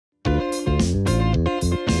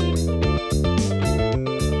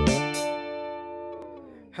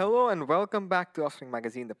Hello and welcome back to Offspring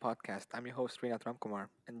Magazine, the podcast. I'm your host, Srinath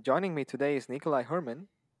and joining me today is Nikolai Herman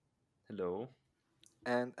Hello.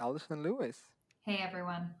 and Alison Lewis. Hey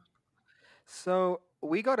everyone. So,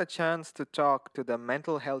 we got a chance to talk to the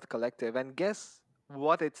Mental Health Collective, and guess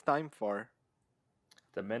what it's time for?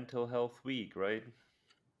 The Mental Health Week, right?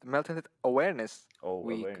 The Mental Health Awareness Oh,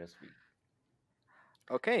 Week. Awareness Week.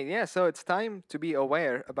 Okay, yeah, so it's time to be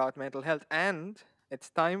aware about mental health, and it's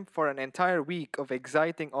time for an entire week of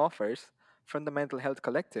exciting offers from the Mental Health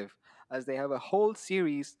Collective, as they have a whole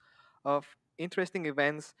series of interesting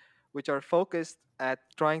events which are focused at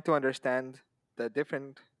trying to understand the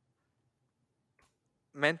different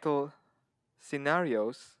mental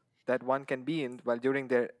scenarios that one can be in while during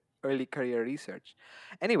their early career research.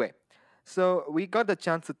 Anyway, so we got the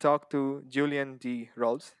chance to talk to Julian D.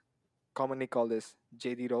 Rolfes, commonly called as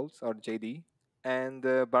JD Rolls or JD, and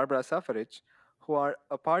Barbara Šafarić, who are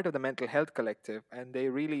a part of the Mental Health Collective, and they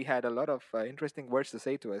really had a lot of interesting words to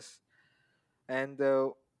say to us. And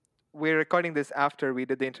we're recording this after we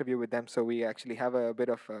did the interview with them, so we actually have a bit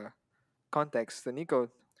of context. So, Nico,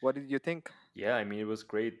 what did you think? Yeah, I mean, it was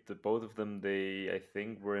great that both of them, I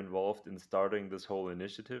think, were involved in starting this whole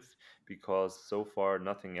initiative because so far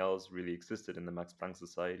nothing else really existed in the Max Planck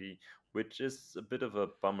Society, which is a bit of a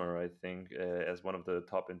bummer, I think, as one of the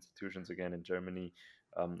top institutions again in Germany.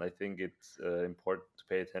 I think it's important to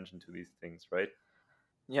pay attention to these things, right?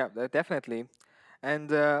 Yeah, definitely.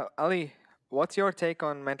 And Ali, what's your take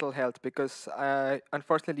on mental health? Because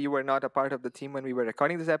unfortunately, you were not a part of the team when we were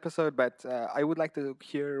recording this episode, but I would like to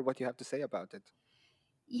hear what you have to say about it.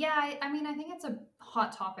 Yeah, I think it's a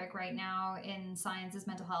hot topic right now in science is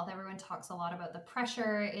mental health. Everyone talks a lot about the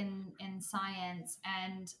pressure in science,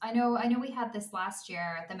 and I know we had this last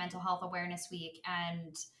year at the Mental Health Awareness Week,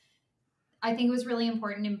 and I think it was really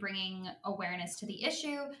important in bringing awareness to the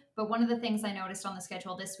issue. But one of the things I noticed on the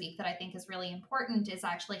schedule this week that I think is really important is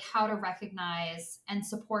actually how to recognize and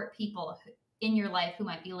support people in your life who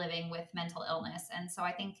might be living with mental illness. And so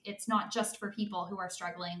I think it's not just for people who are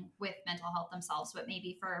struggling with mental health themselves, but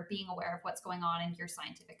maybe for being aware of what's going on in your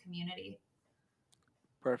scientific community.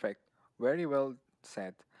 Perfect. Very well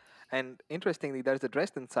said. And interestingly, there's a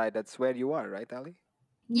Dresden side. That's where you are, right, Ali?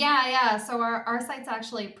 Yeah. So our site's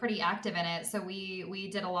actually pretty active in it. So we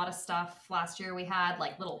did a lot of stuff last year. We had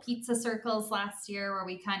like little pizza circles last year where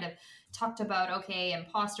we kind of talked about, okay,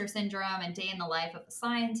 imposter syndrome and day in the life of a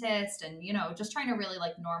scientist, and just trying to really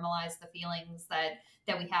like normalize the feelings that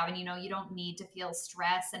we have. And you don't need to feel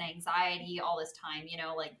stress and anxiety all this time.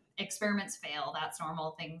 Like experiments fail, that's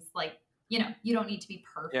normal. Things like, you don't need to be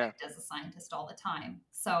perfect as a scientist all the time.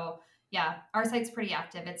 So yeah, our site's pretty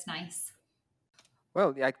active. It's nice.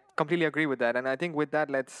 Well, yeah, I completely agree with that. And I think with that,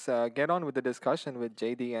 let's get on with the discussion with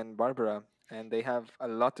JD and Barbara. And they have a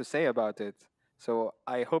lot to say about it. So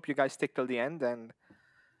I hope you guys stick till the end, and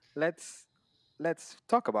let's let's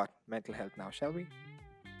talk about mental health now, shall we?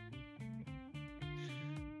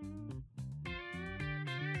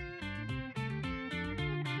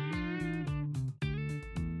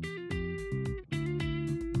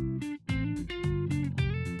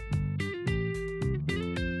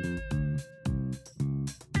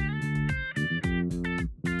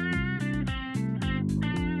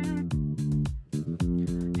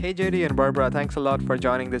 Hey, JD and Barbara, thanks a lot for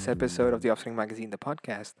joining this episode of the Offspring Magazine, the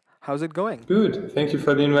podcast. How's it going? Good. Thank you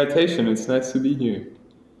for the invitation. It's nice to be here.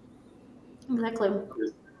 Exactly. Thank you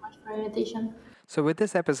so much for the invitation. So, with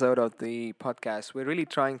this episode of the podcast, we're really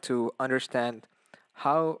trying to understand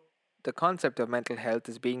how the concept of mental health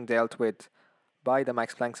is being dealt with by the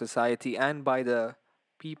Max Planck Society and by the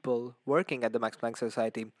people working at the Max Planck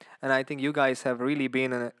Society. And I think you guys have really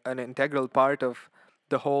been an integral part of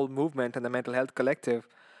the whole movement and the mental health collective.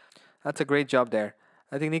 That's a great job there.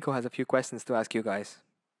 I think Nico has a few questions to ask you guys.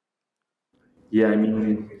 Yeah, I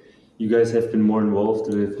mean, you guys have been more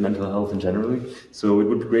involved with mental health in generally, so it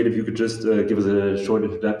would be great if you could just give us a short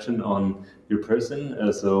introduction on your person,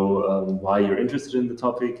 why you're interested in the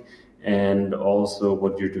topic, and also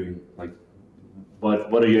what you're doing. Like,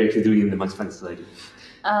 what are you actually doing in the Max Planck Society?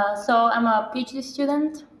 So I'm a PhD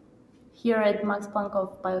student here at Max Planck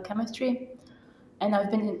of Biochemistry, and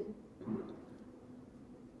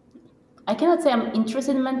I cannot say I'm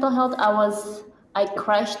interested in mental health. I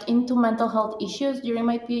crashed into mental health issues during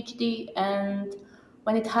my PhD, and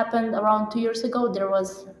when it happened around 2 years ago, there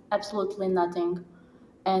was absolutely nothing.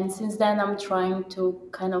 And since then, I'm trying to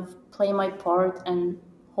kind of play my part and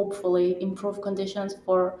hopefully improve conditions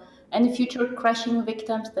for any future crashing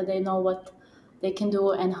victims, that they know what they can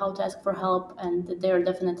do and how to ask for help, and that they're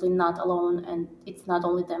definitely not alone, and it's not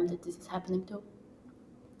only them that this is happening to.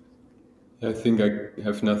 I think I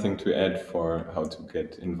have nothing to add for how to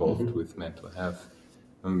get involved with mental health.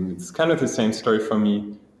 It's kind of the same story for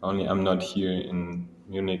me, only I'm not here in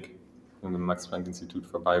Munich in the Max Planck Institute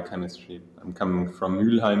for Biochemistry. I'm coming from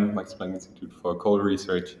Mülheim, Max Planck Institute for Coal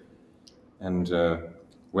Research. And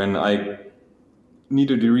when I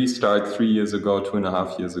needed a restart 3 years ago,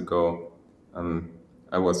 2.5 years ago,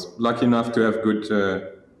 I was lucky enough to have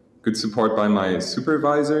good support by my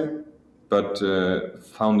supervisor, but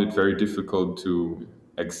found it very difficult to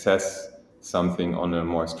access something on a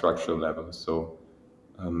more structural level. So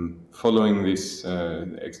following this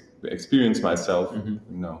experience myself,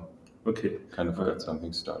 Okay. kind of got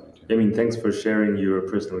something started. I mean, thanks for sharing your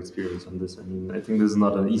personal experience on this. I mean, I think this is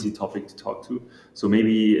not an easy topic to talk to. So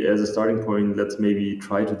maybe as a starting point, let's maybe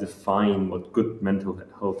try to define what good mental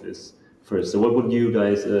health is first. So what would you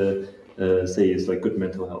guys say is like good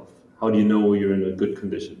mental health? How do you know you're in a good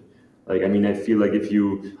condition? Like, I mean, I feel like if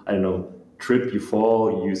you, I don't know, trip, you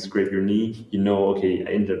fall, you scrape your knee, you know, okay, I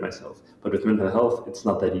injured myself. But with mental health, it's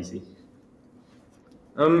not that easy.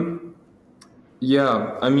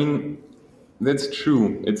 Yeah, I mean, that's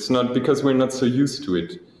true. It's not because we're not so used to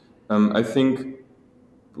it. I think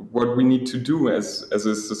what we need to do as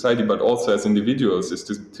a society, but also as individuals, is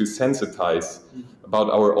to sensitize about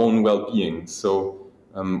our own well-being. So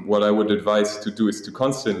what I would advise to do is to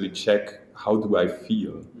constantly check, how do I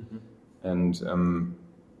feel? And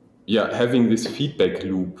having this feedback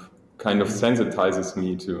loop kind of sensitizes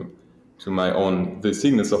me to my own, the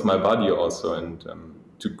sickness of my body also, and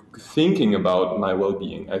to thinking about my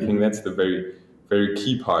well-being. I think that's the very, very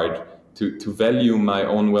key part, to value my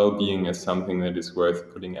own well-being as something that is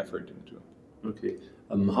worth putting effort into. Okay.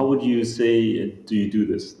 How would you say, do you do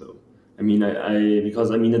this though? I mean,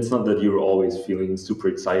 because it's not that you're always feeling super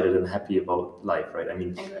excited and happy about life, right? I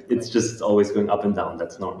mean, it's just always going up and down.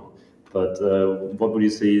 That's normal. But what would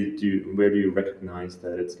you say, where do you recognize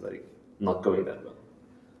that it's like not going that well?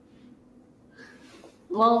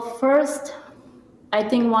 Well, first, I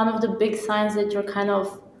think one of the big signs that you're kind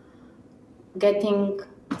of getting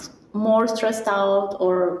more stressed out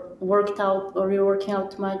or worked out, or you're working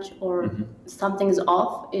out too much, or something's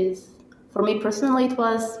off is, for me personally, it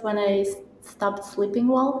was when I stopped sleeping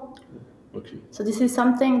well. Okay. So this is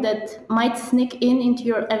something that might sneak into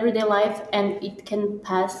your everyday life, and it can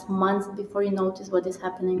pass months before you notice what is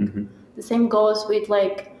happening. The same goes with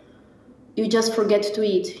like, you just forget to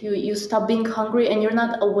eat. You stop being hungry and you're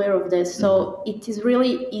not aware of this. So it is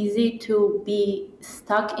really easy to be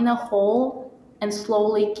stuck in a hole and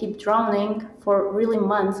slowly keep drowning for really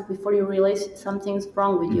months before you realize something's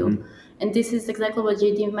wrong with you. And this is exactly what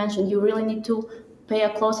JD mentioned. You really need to pay a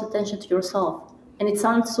close attention to yourself. And it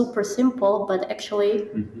sounds super simple, but actually,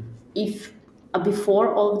 if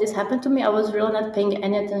before all of this happened to me, I was really not paying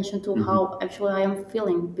any attention to how actually I am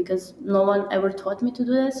feeling, because no one ever taught me to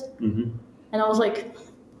do this. And I was like,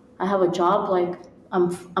 I have a job, like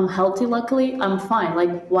I'm healthy, luckily, I'm fine.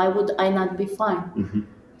 Like, why would I not be fine?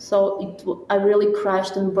 So I really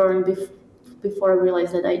crashed and burned before I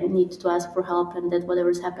realized that I need to ask for help, and that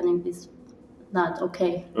whatever's happening is not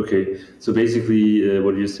okay. Okay, so basically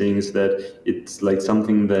what you're saying is that it's like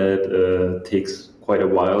something that takes quite a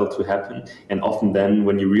while to happen, and often then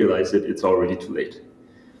when you realize it, it's already too late.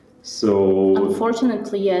 So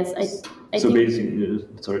unfortunately, yes. I so think, basically,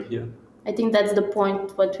 sorry, yeah. I think that's the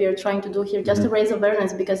point, what we are trying to do here, just to raise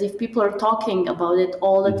awareness, because if people are talking about it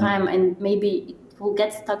all the time, and maybe it will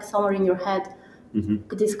get stuck somewhere in your head,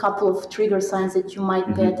 these couple of trigger signs that you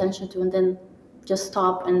might pay attention to, and then just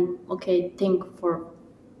stop and think for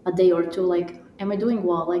a day or two, like, am I doing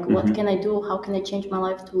well? Like, what can I do? How can I change my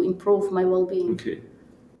life to improve my well-being? Okay.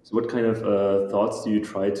 So what kind of thoughts do you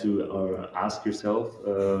try to ask yourself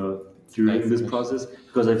during this process?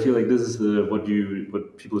 Because I feel like this is what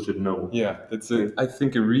people should know. Yeah, that's I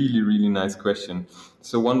think a really, really nice question.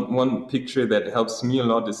 So one picture that helps me a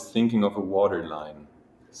lot is thinking of a water line.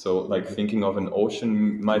 So like thinking of an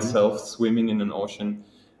ocean, myself swimming in an ocean.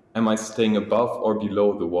 Am I staying above or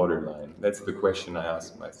below the water line? That's the question I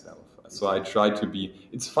ask myself. So I try to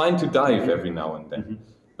it's fine to dive every now and then,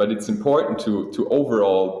 but it's important to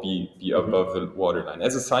overall be above the water line.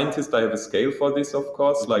 As a scientist, I have a scale for this, of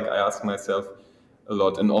course. Like, I ask myself a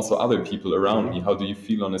lot, and also other people around me, how do you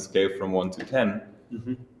feel on a scale from 1 to 10?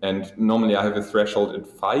 And normally I have a threshold at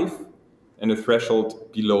 5 and a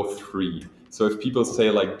threshold below 3. So if people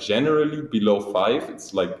say like generally below 5,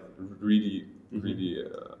 it's like really, really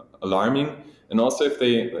alarming. And also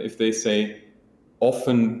if they say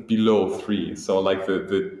often below 3, so like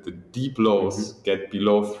the deep lows get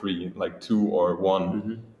below 3, like 2 or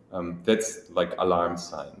 1, that's like alarm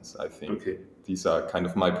signs, I think. Okay. these are kind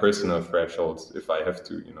of my personal thresholds if I have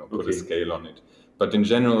to, put a Okay. scale on it. But in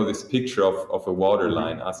general, this picture of a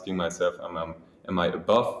waterline, asking myself, am I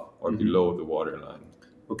above or below the waterline?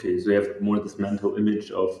 Okay, so you have more this mental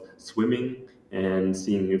image of swimming and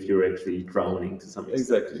seeing if you're actually drowning to some extent.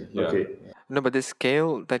 Exactly. Yeah. Okay. No, but this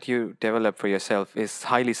scale that you develop for yourself is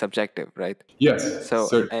highly subjective, right? Yes. So,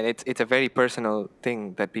 certainly. and it's a very personal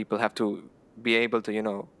thing that people have to be able to,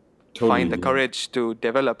 Totally, find the yeah. courage to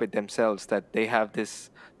develop it themselves, that they have this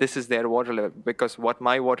is their water level, because what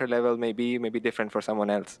my water level may be different for someone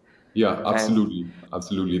else. Yeah,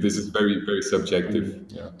 absolutely. This is very, very subjective.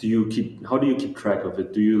 Yeah. How do you keep track of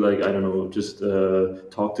it? Do you just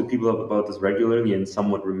talk to people about this regularly and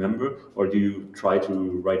somewhat remember, or do you try to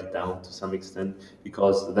write it down to some extent?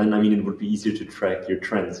 Because then, it would be easier to track your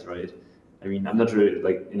trends, right? I'm not sure,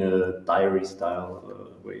 like in a diary style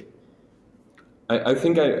way. I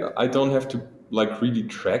think I don't have to really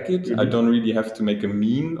track it. I don't really have to make a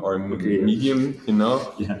mean or a medium,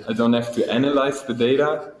 Yeah. I don't have to analyze the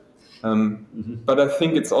data. But I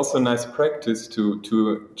think it's also nice practice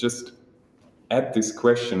to just add this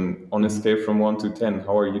question on a scale from 1 to 10.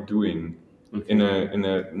 How are you doing in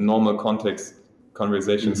a normal context?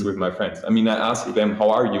 Conversations with my friends. I ask them, how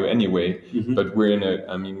are you anyway? But we're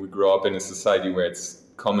we grow up in a society where it's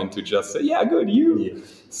common to just say, yeah, good, you. Yeah.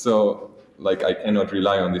 So I cannot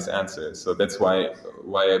rely on this answer. So that's why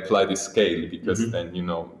I apply this scale, because then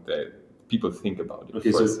that people think about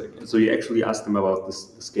it for a second. So you actually ask them about the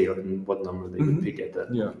scale and what number they would pick at that.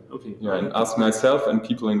 Yeah. Okay. Yeah, and ask myself and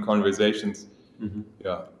people in conversations.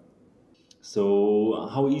 Yeah. So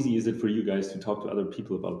how easy is it for you guys to talk to other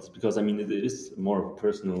people about this? Because it is more of a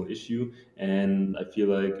personal issue, and I feel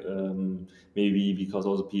like maybe because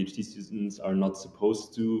also PhD students are not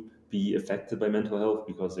supposed to be affected by mental health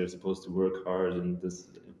because they're supposed to work hard and this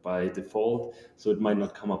by default, so it might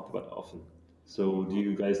not come up that often. So do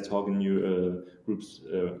you guys talk in your groups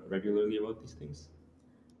regularly about these things?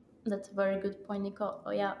 That's a very good point, Nico.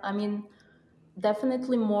 Oh, yeah,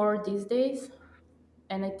 definitely more these days.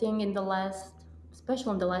 And I think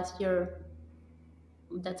especially in the last year,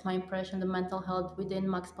 that's my impression, the mental health within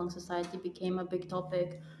Max Planck Society became a big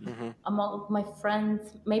topic. Among my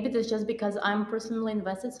friends, maybe that's just because I'm personally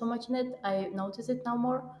invested so much in it, I notice it now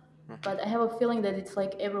more. But I have a feeling that it's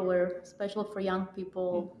like everywhere, especially for young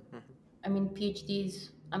people. PhDs,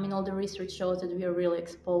 all the research shows that we are really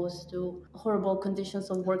exposed to horrible conditions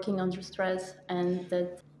of working under stress, and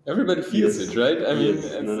that everybody feels it, right?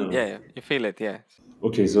 Yeah, you feel it, yeah.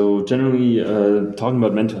 Okay, so generally, talking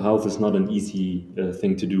about mental health is not an easy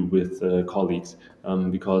thing to do with colleagues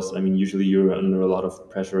because, usually you're under a lot of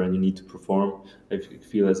pressure and you need to perform. I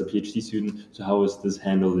feel as a PhD student. So how is this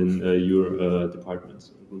handled in your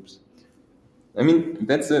departments and groups?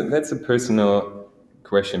 That's a personal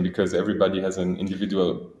question, because everybody has an individual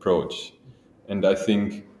approach. And I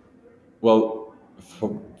think,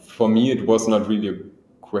 for me, it was not really a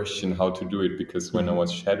question how to do it, because when I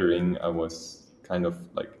was shadowing, I was kind of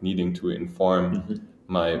needing to inform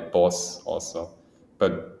my boss also.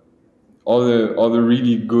 But all the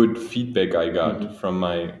really good feedback I got from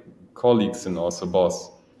my colleagues and also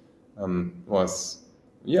boss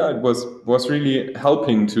was really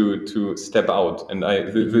helping to step out. And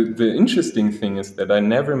the interesting thing is that I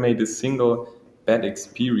never made a single bad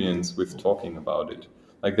experience with talking about it.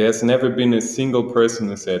 There's never been a single person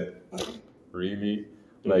who said, really?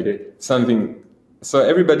 Something. So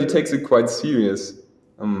everybody takes it quite serious.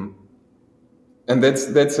 And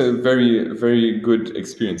that's a very, very good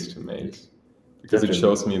experience to make, because it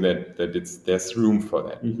shows me that there's room for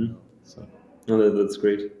that. So. No, that's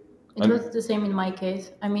great. It was the same in my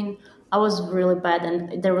case. I was really bad,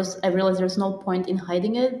 and I realized there's no point in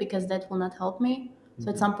hiding it, because that will not help me. So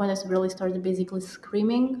at some point I really started basically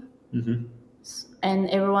screaming. And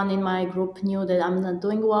everyone in my group knew that I'm not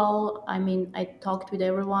doing well. I talked with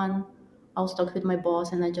everyone. I was talking with my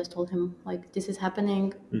boss, and I just told him, this is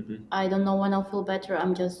happening. I don't know when I'll feel better.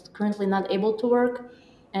 I'm just currently not able to work.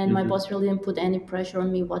 And my boss really didn't put any pressure on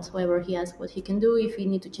me whatsoever. He asked what he can do. If he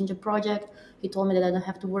need to change a project, he told me that I don't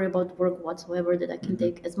have to worry about work whatsoever, that I can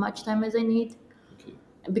take as much time as I need. Okay.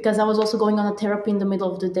 Because I was also going on a therapy in the middle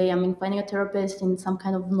of the day. Finding a therapist in some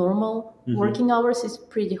kind of normal working hours is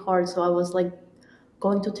pretty hard. So I was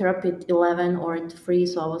going to therapy at 11 or at 3.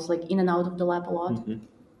 So I was in and out of the lab a lot.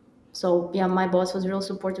 So yeah, my boss was real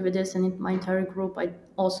supportive with this, and in my entire group, I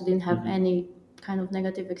also didn't have any kind of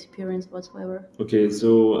negative experience whatsoever. Okay,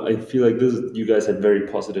 so I feel like you guys had very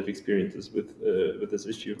positive experiences with this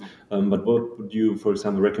issue. But what would you, for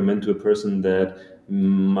example, recommend to a person that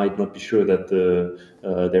might not be sure that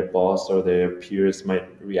their boss or their peers might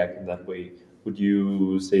react in that way? would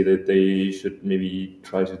you say that they should maybe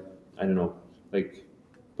try to, I don't know, like,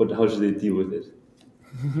 but how should they deal with it?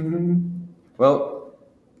 Well,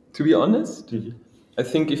 to be honest, I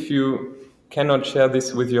think if you cannot share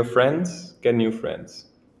this with your friends, get new friends.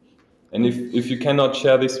 And if you cannot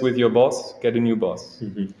share this with your boss, get a new boss.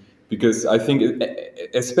 Because I think,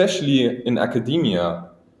 especially in academia,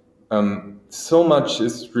 so much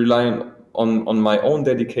is relying on my own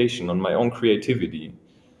dedication, on my own creativity.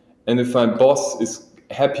 And if my boss is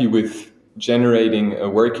happy with generating a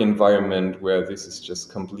work environment where this is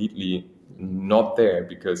just completely not there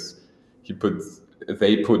because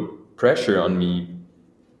they put pressure on me,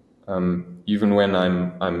 even when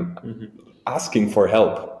I'm asking for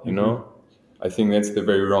help, you know, I think that's the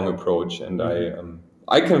very wrong approach. And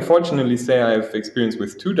I can fortunately say I have experience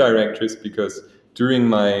with 2 directors, because during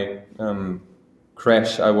my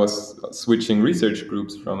crash, I was switching research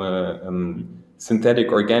groups from a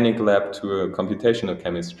synthetic organic lab to a computational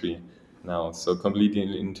chemistry now, so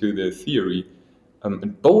completely into the theory.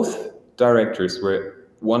 And both directors were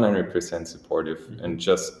 100% supportive and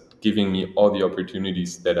just giving me all the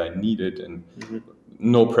opportunities that I needed, and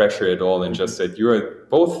no pressure at all, and just said, you are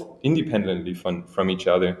both independently from each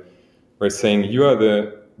other. We're saying, you are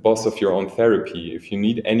the boss of your own therapy. If you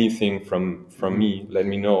need anything from me, let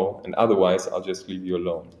me know, and otherwise I'll just leave you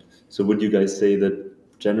alone. So would you guys say that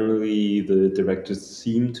generally the directors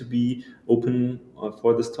seem to be open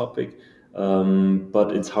for this topic,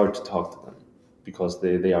 but it's hard to talk to them because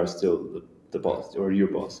they are still the boss, or your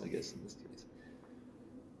boss, I guess, in this case?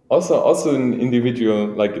 Also an individual,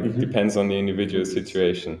 like it depends on the individual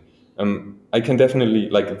situation. I can definitely,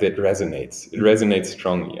 like, that resonates. It resonates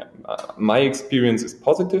strongly. My experience is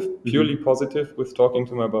positive, purely positive with talking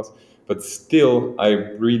to my boss, but still I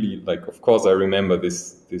really, like, of course I remember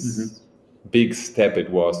this big step it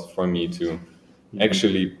was for me to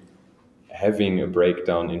actually having a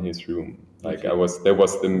breakdown in his room. Like there was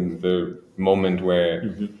the moment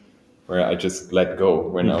where I just let go,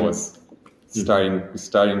 when I was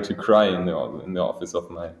starting to cry in the office of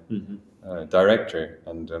my director,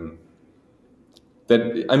 and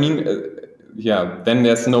that, I mean, then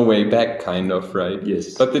there's no way back, kind of, right?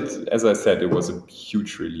 Yes. But as I said, it was a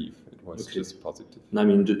huge relief. It was just positive. I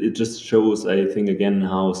mean, it just shows, I think, again,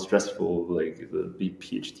 how stressful like the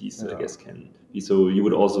PhDs, I guess, can be. So you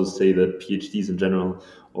would also say that PhDs in general,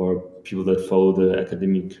 or people that follow the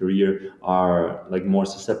academic career, are like more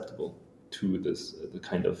susceptible to this, the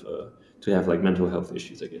kind of to have like mental health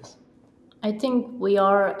issues, I guess. I think we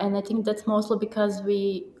are, and I think that's mostly because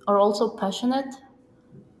we are also passionate,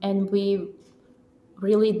 and we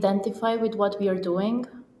really identify with what we are doing,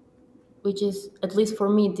 which is, at least for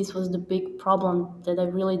me, this was the big problem, that I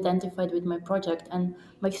really identified with my project. And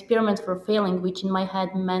my experiments were failing, which in my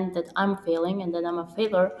head meant that I'm failing and that I'm a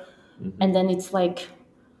failure. And then it's like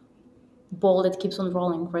ball that keeps on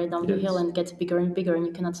rolling right down the hill and gets bigger and bigger, and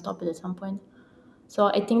you cannot stop it at some point. So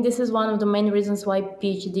I think this is one of the main reasons why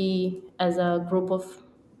PhD as a group of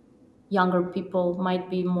younger people might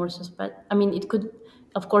be more suspect. I mean, it could,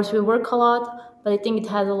 of course, we work a lot, but I think it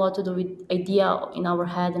has a lot to do with idea in our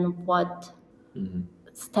head and what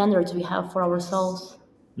standards we have for ourselves.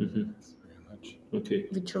 Okay.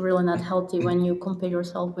 Which are really not healthy when you compare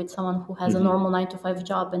yourself with someone who has a normal 9-to-5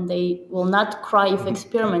 job, and they will not cry if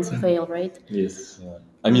experiments fail, right? Yes. Yeah.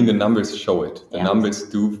 I mean, the numbers show it. The numbers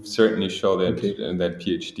do certainly show that that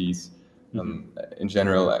PhDs, in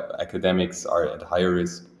general, academics are at higher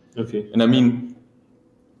risk. Okay. And I mean,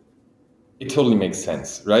 it totally makes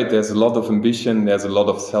sense, right? There's a lot of ambition. There's a lot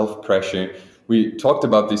of self-pressure. We talked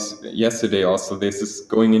about this yesterday also. This is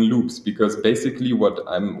going in loops, because basically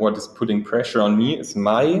what is putting pressure on me is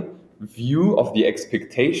my view of the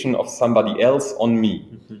expectation of somebody else on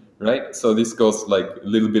me, right? So this goes like a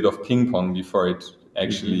little bit of ping pong before it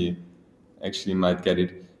actually might get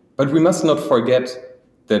it. But we must not forget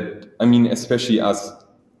that, I mean, especially us,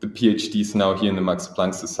 the PhDs now here in the Max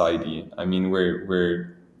Planck Society, I mean,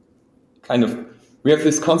 we're kind of, we have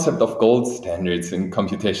this concept of gold standards in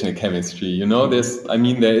computational chemistry. You know, there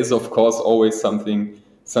is of course always something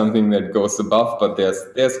that goes above, but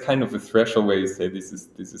there's kind of a threshold where you say this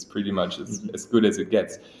is pretty much as good as it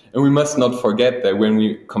gets. And we must not forget that when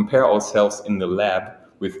we compare ourselves in the lab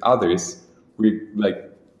with others,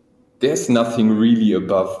 there's nothing really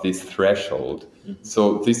above this threshold.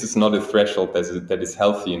 So this is not a threshold that is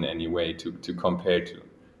healthy in any way to compare to,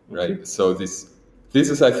 right? Okay. So this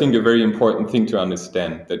is, I think, a very important thing to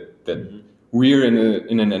understand, that we're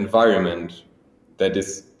in an environment that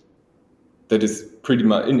is pretty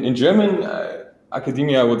much, in German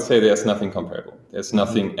academia, I would say there's nothing comparable. There's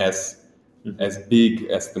nothing as big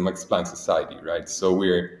as the Max Planck Society, right? So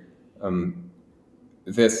we're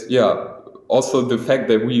there's also the fact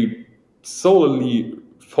that we solely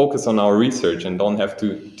focus on our research and don't have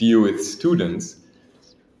to deal with students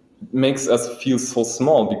makes us feel so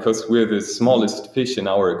small because we're the smallest fish in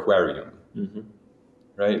our aquarium.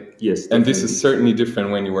 Right? Yes. And this is certainly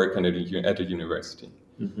different when you work at a university.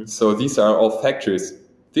 So these are all factors.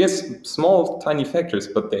 There's small, tiny factors,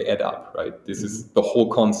 but they add up, right? This is the whole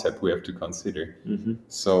concept we have to consider.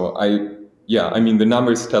 So I mean, the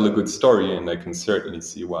numbers tell a good story, and I can certainly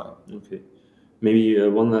see why. Okay. Maybe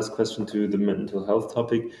one last question to the mental health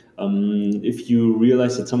topic. If you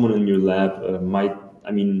realize that someone in your lab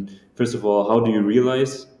first of all, how do you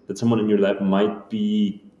realize that someone in your lab might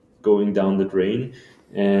be going down the drain?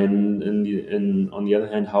 And on the other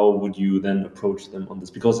hand, how would you then approach them on this?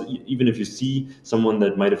 Because even if you see someone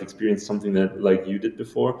that might have experienced something that like you did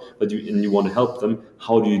before, but you want to help them,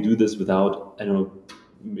 how do you do this without, I don't know,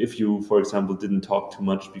 if you, for example, didn't talk too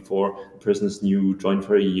much before, the person is new, joined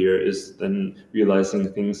for a year, is then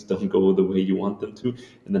realizing things don't go the way you want them to,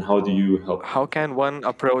 and then how do you help? How can one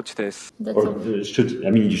approach this? You should,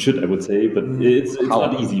 I would say, but it's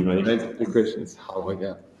not easy, right? The question is how,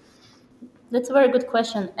 That's a very good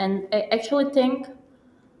question. And I actually think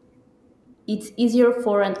it's easier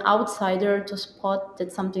for an outsider to spot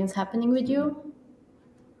that something's happening with you.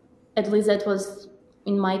 At least that was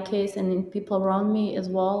in my case and in people around me as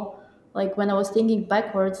well. Like when I was thinking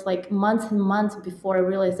backwards, like months and months before I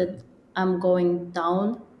realized that I'm going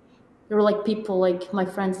down, there were like people, like my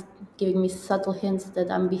friends, giving me subtle hints that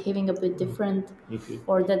I'm behaving a bit different,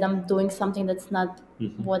 or that I'm doing something that's not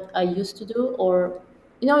what I used to do, or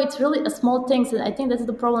it's really a small things, and I think that's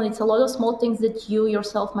the problem. It's a lot of small things that you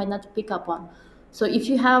yourself might not pick up on. So if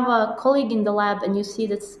you have a colleague in the lab and you see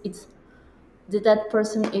that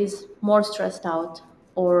person is more stressed out,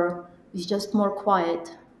 or is just more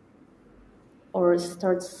quiet, or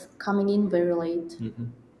starts coming in very late,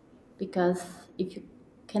 because if you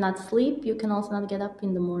cannot sleep, you can also not get up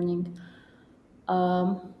in the morning.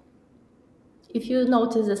 If you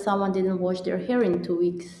notice that someone didn't wash their hair in 2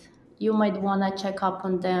 weeks, you might want to check up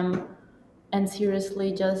on them and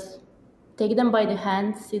seriously just take them by the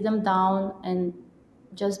hand, sit them down, and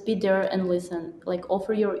just be there and listen. Like,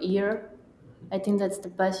 offer your ear. I think that's the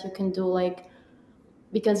best you can do. Like,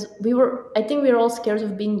 because I think we were all scared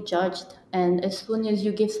of being judged. And as soon as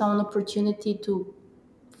you give someone an opportunity to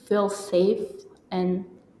feel safe and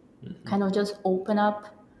kind of just open up,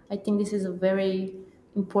 I think this is a very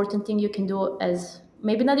important thing you can do as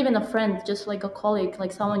maybe not even a friend, just like a colleague,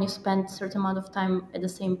 like someone you spend a certain amount of time at the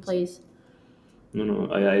same place.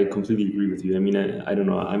 No, I completely agree with you. I mean, I don't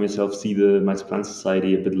know. I myself see the Max Planck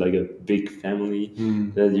Society a bit like a big family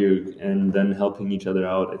and then helping each other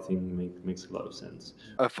out, I think makes a lot of sense.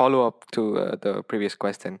 A follow-up to the previous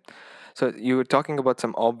question. So you were talking about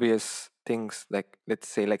some obvious things, like let's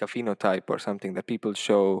say like a phenotype or something that people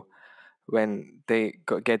show when they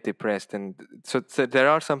get depressed. And so there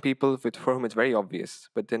are some people for whom it's very obvious,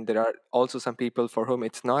 but then there are also some people for whom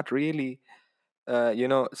it's not really,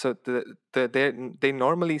 so they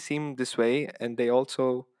normally seem this way, and they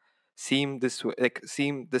also seem this way, like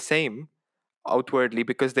seem the same outwardly,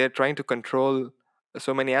 because they're trying to control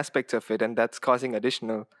so many aspects of it, and that's causing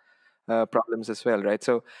additional problems as well, right?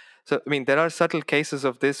 So I mean, there are subtle cases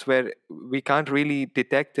of this where we can't really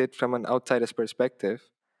detect it from an outsider's perspective,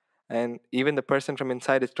 and even the person from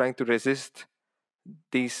inside is trying to resist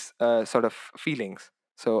these sort of feelings.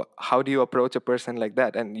 So how do you approach a person like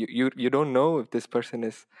that? And you don't know if this person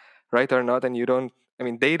is right or not, and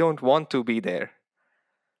they don't want to be there,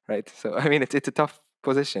 right? So I mean, it's a tough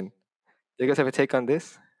position. Do you guys have a take on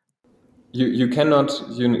this? You cannot.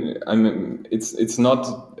 It's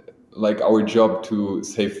not like our job to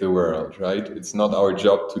save the world, right? It's not our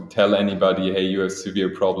job to tell anybody, hey, you have severe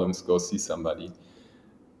problems, go see somebody.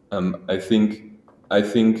 I think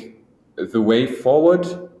the way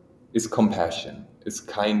forward is compassion, is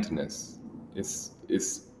kindness, is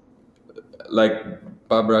like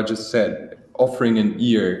Barbara just said, offering an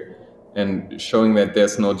ear and showing that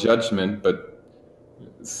there's no judgment, but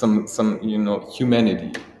some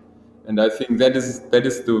humanity. And I think that is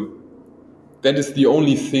the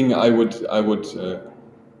only thing I would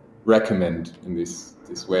recommend in this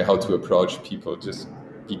way, how to approach people. Just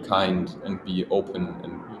be kind and be open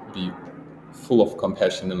and be full of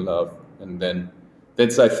compassion and love, and then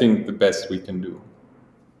that's, I think, the best we can do.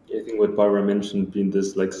 I think what Barbara mentioned, being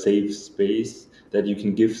this like safe space that you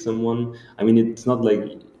can give someone. I mean, it's not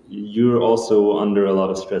like you're also under a lot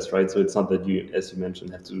of stress, right? So it's not that you, as you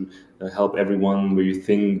mentioned, have to help everyone where you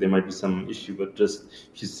think there might be some issue, but just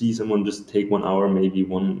if you see someone, just take 1 hour, maybe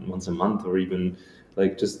once a month, or even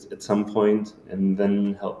like just at some point, and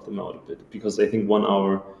then help them out a bit, because I think 1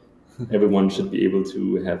 hour everyone should be able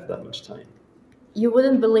to have that much time. You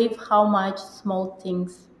wouldn't believe how much small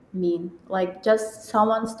things mean. Like just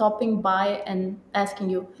someone stopping by and asking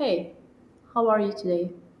you, "Hey, how are you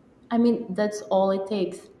today?" I mean, that's all it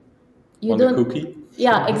takes. You Want a don't. cookie?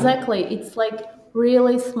 Yeah, exactly. It's like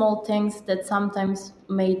really small things that sometimes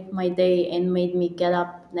made my day and made me get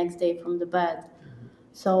up next day from the bed.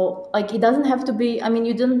 So like it doesn't have to be, I mean,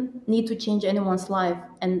 you don't need to change anyone's life.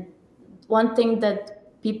 And one thing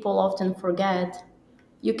that people often forget,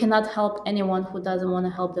 you cannot help anyone who doesn't want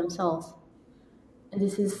to help themselves. And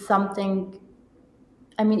this is something,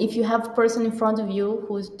 I mean, if you have a person in front of you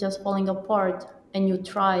who's just falling apart and you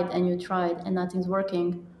tried and nothing's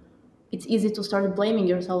working, it's easy to start blaming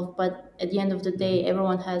yourself. But at the end of the day,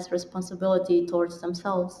 everyone has responsibility towards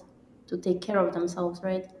themselves to take care of themselves,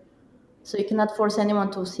 right? So you cannot force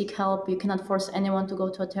anyone to seek help. You cannot force anyone to go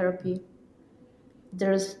to a therapy.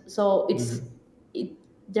 There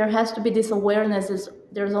has to be this awareness.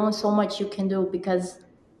 There's only so much you can do, because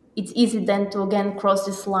it's easy then to again cross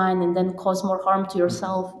this line and then cause more harm to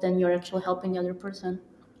yourself than you're actually helping the other person.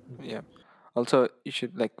 Yeah. Also,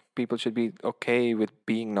 people should be okay with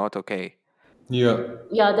being not okay. Yeah,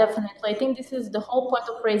 definitely. I think this is the whole point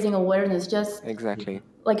of raising awareness. Just Exactly.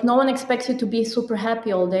 like no one expects you to be super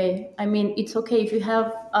happy all day. I mean, it's okay if you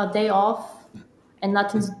have a day off and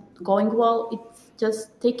nothing's going well. It's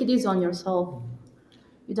just take it easy on yourself.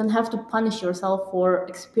 You don't have to punish yourself for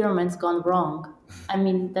experiments gone wrong. I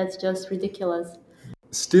mean, that's just ridiculous.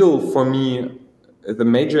 Still, for me, the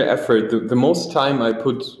major effort, the most time I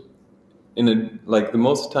put the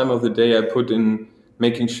most time of the day I put in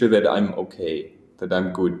making sure that I'm okay, that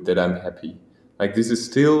I'm good, that I'm happy. Like this is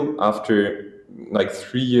still after like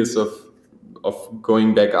 3 years of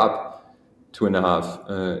going back up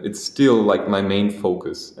 2.5. It's still like my main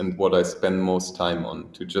focus and what I spend most time on,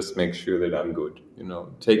 to just make sure that I'm good.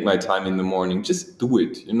 Take my time in the morning, just do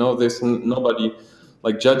it. There's nobody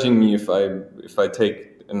like judging me if I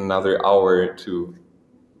take another hour to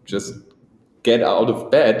just get out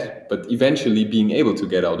of bed, but eventually being able to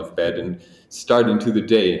get out of bed and start into the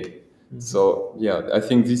day. So yeah, I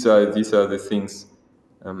think these are the things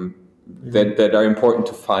that are important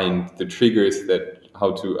to find, the triggers that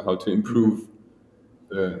how to improve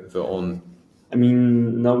the own. I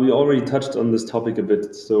mean, now we already touched on this topic a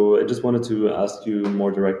bit, so I just wanted to ask you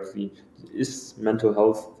more directly: is mental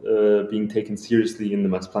health being taken seriously in the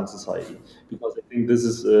Max Planck Society? Because I think this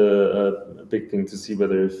is a big thing to see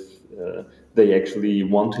whether if they actually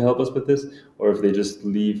want to help us with this, or if they just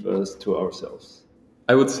leave us to ourselves.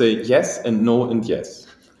 I would say yes and no and yes.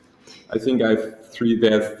 I think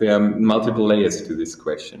there are multiple layers to this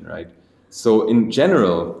question, right? So in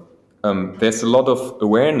general, there's a lot of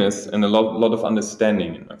awareness and a lot of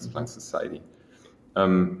understanding in Max Planck Society.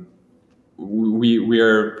 We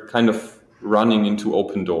are kind of running into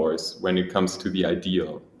open doors when it comes to the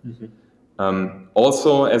ideal.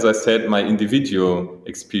 Also, as I said, my individual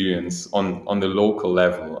experience on the local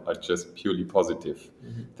level are just purely positive.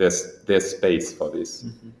 There's space for this.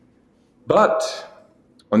 But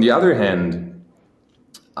on the other hand,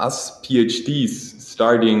 us PhDs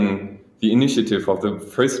starting the initiative of the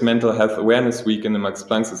first Mental Health Awareness Week in the Max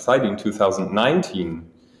Planck Society in 2019,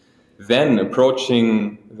 then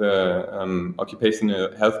approaching the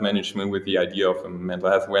occupational health management with the idea of a Mental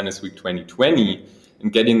Health Awareness Week 2020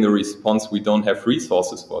 and getting the response, we don't have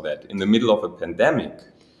resources for that in the middle of a pandemic,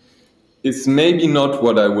 is maybe not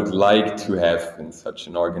what I would like to have in such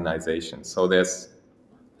an organization. So there's,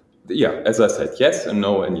 as I said, yes and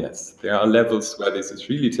no and yes. There are levels where this is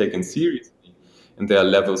really taken seriously, and there are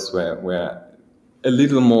levels where a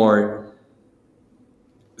little more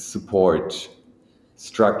support,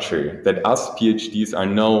 structure that us PhDs are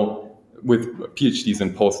now, with PhDs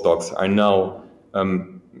and postdocs, are now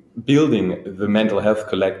building the mental health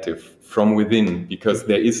collective from within, because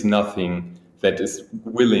there is nothing that is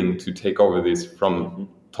willing to take over this from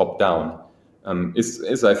top down,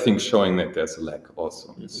 is I think showing that there's a lack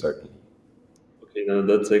also, certainly. Okay, now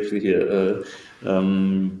that's actually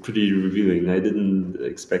pretty revealing. I didn't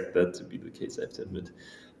expect that to be the case, I have to admit.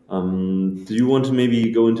 Do you want to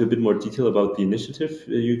maybe go into a bit more detail about the initiative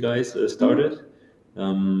you guys started,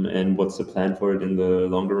 and what's the plan for it in the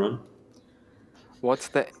longer run? What's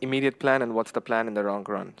the immediate plan and what's the plan in the long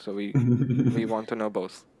run? So we want to know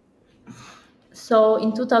both. So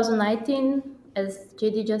in 2019, as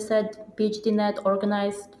JD just said, PhDnet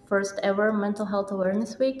organized first ever Mental Health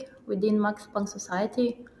Awareness Week within Max Planck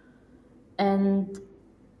Society. And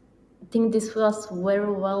I think this was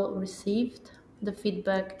very well received. The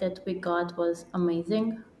feedback that we got was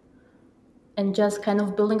amazing. And just kind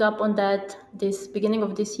of building up on that, this beginning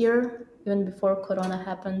of this year, even before Corona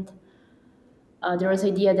happened, there was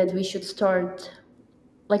idea that we should start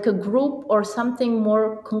like a group or something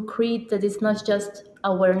more concrete that is not just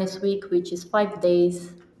awareness week, which is 5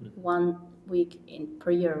 days, 1 week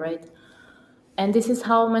per year, right? And this is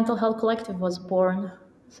how Mental Health Collective was born.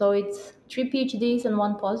 So it's 3 PhDs and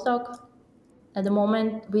 1 postdoc. At the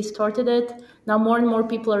moment we started it, now more and more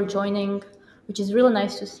people are joining, which is really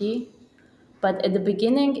nice to see. But at the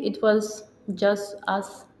beginning, it was just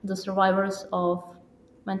us, the survivors of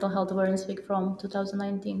Mental Health Awareness Week from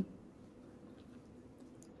 2019.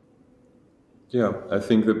 Yeah, I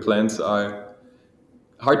think the plans are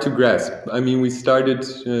hard to grasp. I mean, we started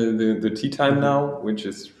the tea time now, which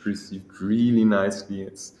is received really nicely.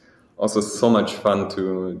 It's also so much fun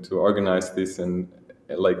to organize this, and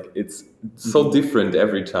like it's so different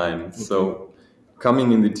every time. So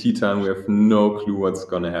coming in the tea time, we have no clue what's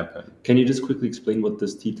gonna happen. Can you just quickly explain what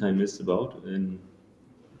this tea time is about?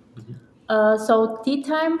 So tea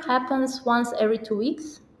time happens once every 2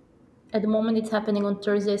 weeks. At the moment, it's happening on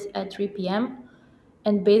Thursdays at 3 p.m.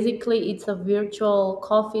 And basically, it's a virtual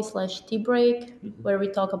coffee/tea break where we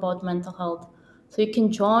talk about mental health. So you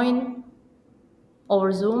can join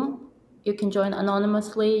over Zoom. You can join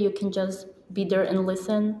anonymously. You can just be there and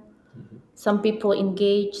listen. Some people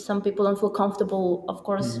engage. Some people don't feel comfortable, of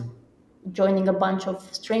course, joining a bunch of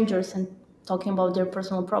strangers and talking about their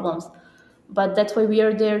personal problems. But that's why we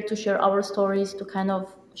are there, to share our stories, to kind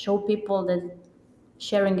of show people that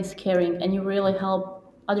sharing is caring, and you really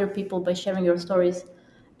help other people by sharing your stories.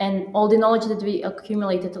 And all the knowledge that we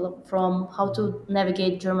accumulated from how to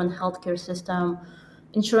navigate German healthcare system,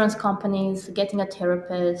 insurance companies, getting a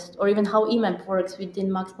therapist, or even how EMAP works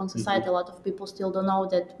within Max Planck Society. A lot of people still don't know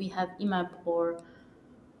that we have EMAP, or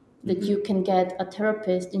that you can get a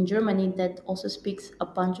therapist in Germany that also speaks a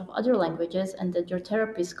bunch of other languages, and that your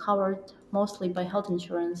therapy is covered mostly by health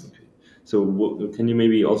insurance. Okay. So can you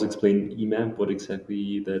maybe also explain EMAP, what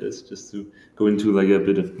exactly that is, just to go into like a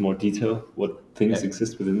bit of more detail, what things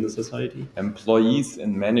exist within the society? Employees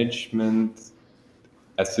and Management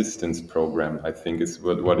Assistance Program, I think is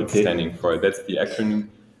what it's standing for. That's the acronym.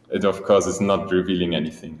 It, of course, is not revealing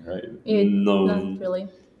anything, right? No. Not really.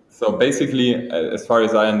 So basically, as far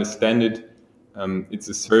as I understand it, it's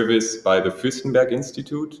a service by the Fürstenberg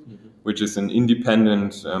Institute, which is an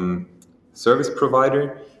independent service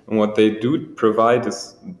provider. And what they do provide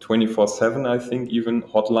is 24/7, I think, even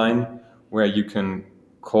hotline, where you can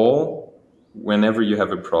call whenever you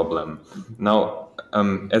have a problem. Now,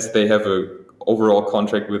 as they have a overall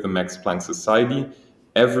contract with the Max Planck Society,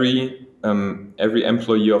 every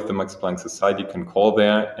employee of the Max Planck Society can call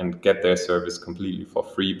there and get their service completely for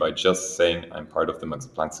free by just saying, I'm part of the Max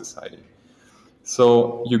Planck Society.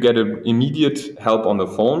 So you get an immediate help on the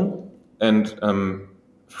phone, and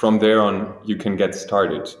from there on, you can get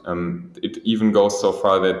started. It even goes so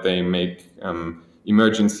far that they make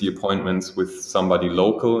emergency appointments with somebody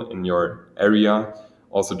local in your area.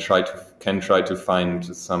 Also try to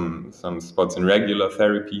find some spots in regular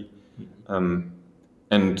therapy.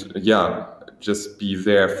 And yeah, just be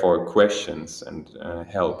there for questions and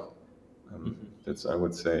help. That's, I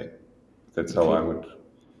would say, that's how I would.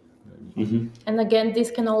 And again, this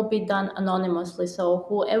can all be done anonymously. So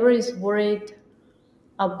whoever is worried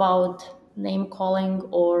about name calling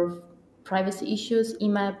or privacy issues,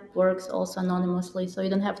 EMAP works also anonymously. So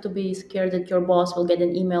you don't have to be scared that your boss will get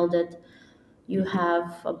an email that you have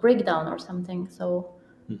a breakdown or something. So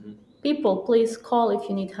people, please call if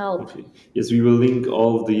you need help. Okay. Yes, we will link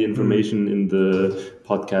all of the information in the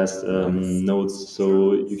podcast notes,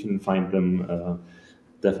 so you can find them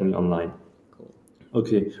definitely online.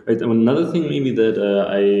 Okay, right. And another thing maybe that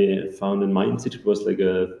I found in my institute was like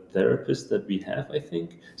a therapist that we have, I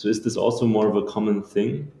think. So is this also more of a common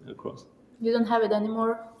thing across? You don't have it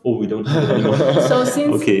anymore? Oh, we don't have it anymore. So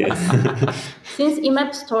since okay. since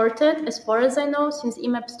EMAP started, as far as I know,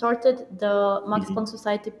 the Max Planck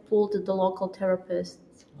Society pulled the local therapists.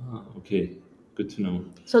 Okay, good to know.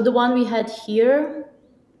 So the one we had here,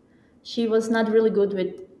 she was not really good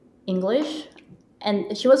with English.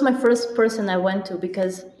 And she was my first person I went to,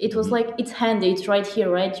 because it was like, it's handy, it's right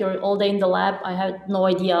here, right? You're all day in the lab. I had no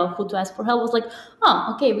idea who to ask for help. I was like,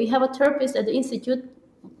 okay, we have a therapist at the institute.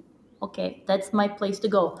 Okay, that's my place to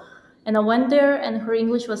go. And I went there, and her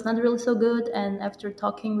English was not really so good. And after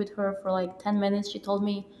talking with her for like 10 minutes, she told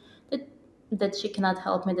me that she cannot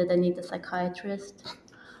help me, that I need a psychiatrist.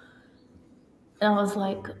 And I was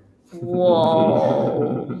like,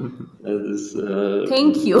 whoa. That is,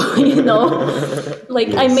 thank you. You know, like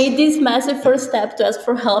yes. I made this massive first step to ask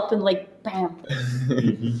for help, and like bam.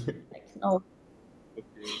 Like, no.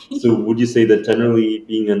 Okay. So would you say that generally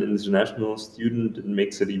being an international student, it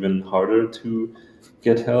makes it even harder to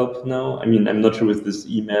get help now? I mean, I'm not sure with this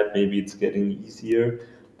EMAP, maybe it's getting easier,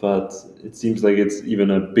 but it seems like it's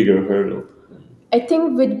even a bigger hurdle. I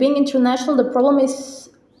think with being international, the problem is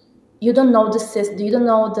you don't know the system, you don't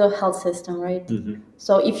know the health system, right?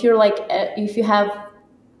 So if you're like, if you have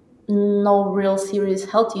no real serious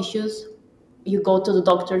health issues, you go to the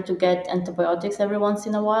doctor to get antibiotics every once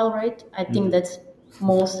in a while, right? I think that's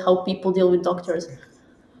most how people deal with doctors.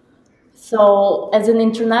 So as an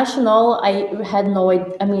international, I had no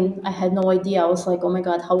idea. I was like, oh my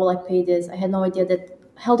God, how will I pay this? I had no idea that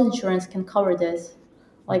health insurance can cover this.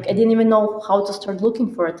 Like, I didn't even know how to start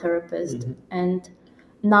looking for a therapist. And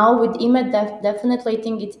now with EMAT, definitely I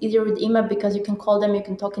think it's easier with EMAT because you can call them, you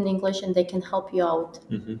can talk in English, and they can help you out.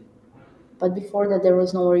 But before that, there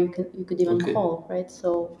was nowhere you could even call, right?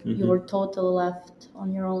 So you were totally left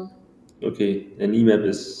on your own. Okay, and EMAP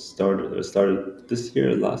is started this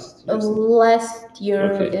year, last year? Last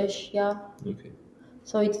year-ish, yeah. Okay.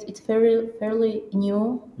 So it's fairly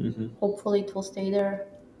new. Hopefully it will stay there.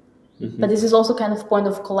 But this is also kind of point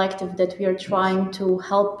of collective that we are trying to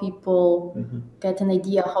help people get an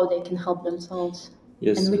idea how they can help themselves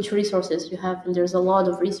and which resources you have. And there's a lot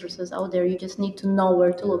of resources out there. You just need to know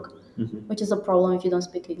where to look, which is a problem if you don't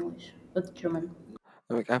speak English, but German.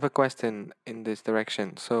 I have a question in this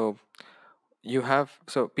direction. So the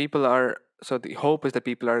hope is that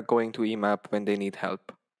people are going to EMAP when they need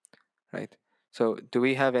help, right? So do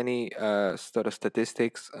we have any sort of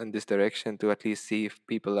statistics in this direction to at least see if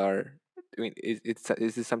people are,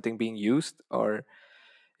 is this something being used, or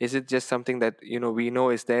is it just something that we know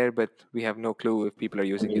is there, but we have no clue if people are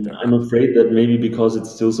using it or I'm not? afraid that maybe because it's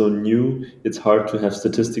still so new, it's hard to have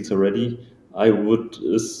statistics already. I would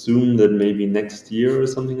assume that maybe next year or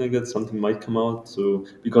something like that, something might come out. So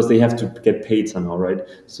because they have to get paid somehow, right?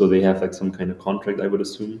 So they have like some kind of contract, I would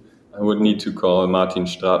assume. I would need to call Martin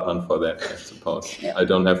Stratmann for that, I suppose. I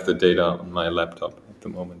don't have the data on my laptop at the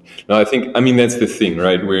moment. No, I mean, that's the thing,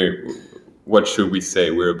 right? What should we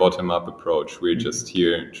say? We're a bottom-up approach. We're just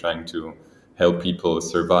here trying to help people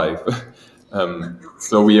survive.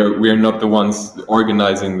 So we are not the ones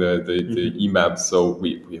organizing the EMAP, so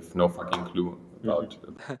we have no fucking clue about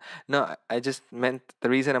it. No, I just meant, the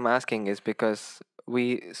reason I'm asking is because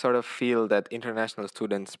we sort of feel that international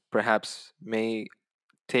students perhaps may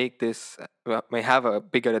have a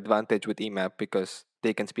bigger advantage with EMAP because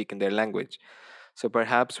they can speak in their language. So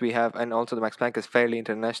perhaps we have, and also the Max Planck is fairly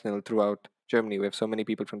international throughout Germany. We have so many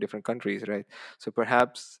people from different countries, right? So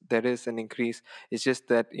perhaps there is an increase. It's just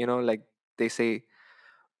that, like they say,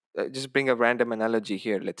 just bring a random analogy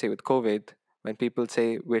here. Let's say with COVID, when people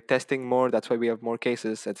say we're testing more, that's why we have more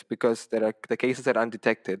cases. It's because the cases are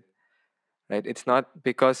undetected, right? It's not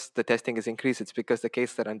because the testing is increased. It's because the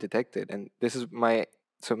cases are undetected. And this is my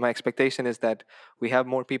expectation is that we have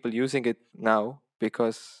more people using it now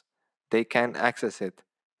because they can access it.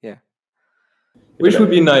 Yeah. Which would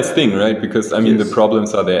be a nice thing, right? Because I mean, the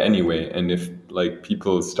problems are there anyway, and if like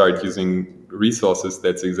people start using resources,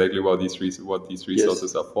 that's exactly what these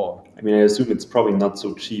resources are for. I mean, I assume it's probably not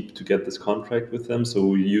so cheap to get this contract with them,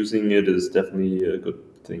 so using it is definitely a good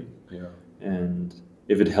thing. Yeah. And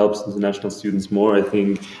if it helps international students more, I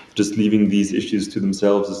think just leaving these issues to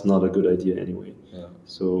themselves is not a good idea anyway. Yeah.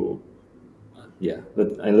 So, yeah,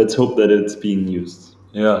 let's hope that it's being used.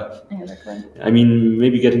 Yeah. I mean,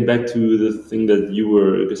 maybe getting back to the thing that you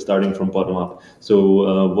were starting from bottom up.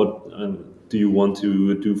 So what do you want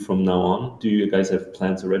to do from now on? Do you guys have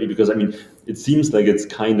plans already? Because I mean, it seems like it's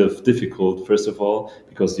kind of difficult, first of all,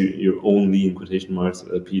 because you're only, in quotation marks,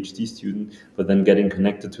 a PhD student, but then getting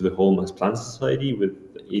connected to the whole Max Planck Society with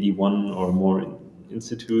 81 or more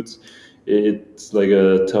institutes, it's like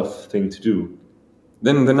a tough thing to do.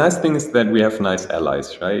 Then the nice thing is that we have nice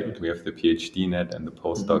allies, right? We have the PhDnet and the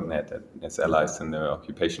PostDocNet as allies in the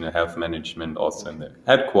occupational health management, also in the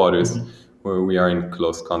headquarters, where we are in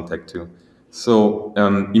close contact to. So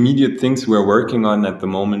immediate things we're working on at the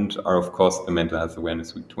moment are, of course, the Mental Health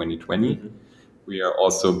Awareness Week 2020. We are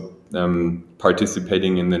also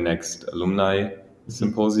participating in the next alumni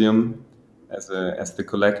symposium as the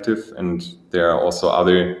collective, and there are also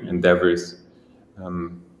other endeavors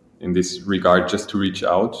in this regard, just to reach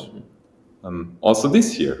out. Also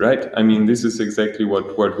this year, right? I mean, this is exactly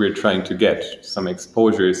what we're trying to get: some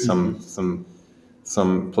exposure, some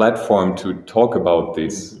platform to talk about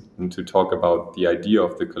this and to talk about the idea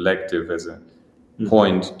of the collective as a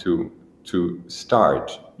point to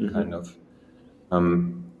start, kind of.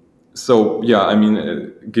 So yeah, I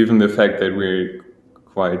mean, given the fact that we're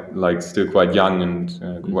still quite young and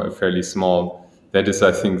fairly small, that is,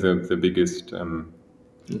 I think, the biggest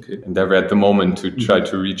Okay. And they're at the moment to try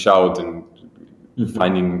to reach out and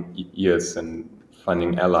finding ears and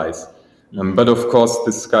finding allies. But of course,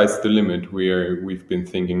 the sky's the limit. We've been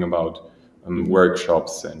thinking about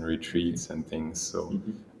workshops and retreats and things. So,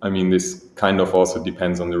 I mean, this kind of also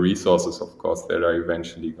depends on the resources, of course, that are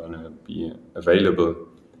eventually going to be available.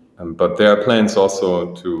 But there are plans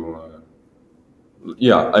also to,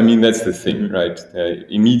 I mean, that's the thing, right?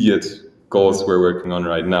 Immediate goals we're working on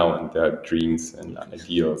right now, and there are dreams and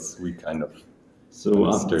ideals we kind of.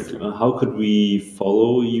 So how could we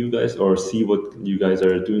follow you guys or see what you guys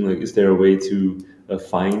are doing? Like, is there a way to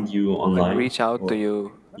find you online? Like reach out to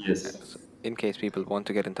you. Yes. In case people want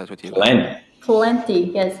to get in touch with you.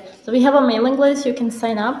 Plenty, yes. So we have a mailing list. You can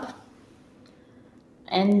sign up.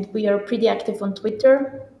 And we are pretty active on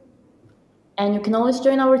Twitter. And you can always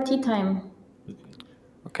join our tea time.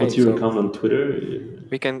 Okay, what's your account on Twitter?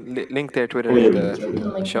 We can link their Twitter in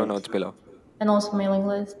the show notes below. And also mailing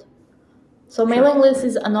list. So mailing list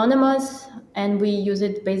is anonymous, and we use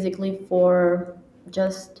it basically for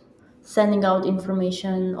just sending out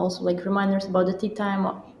information, also like reminders about the tea time,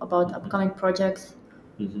 about upcoming projects,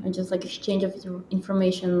 and just like exchange of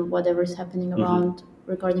information, whatever is happening around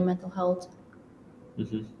regarding mental health.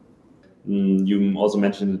 You also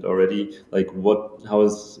mentioned it already, like how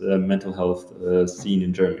is mental health seen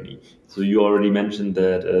in Germany? So you already mentioned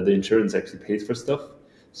that the insurance actually pays for stuff.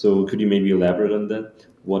 So could you maybe elaborate on that?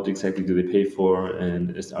 What exactly do they pay for,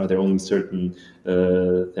 and are there only certain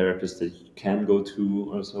therapists that you can go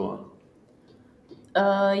to, or so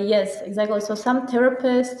on? Yes, exactly. So some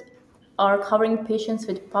therapists are covering patients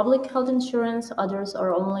with public health insurance, others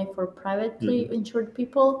are only for privately insured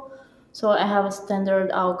people. So I have a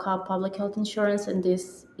standard AOK public health insurance, and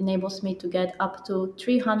this enables me to get up to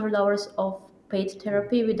 300 hours of paid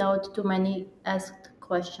therapy without too many asked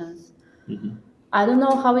questions. I don't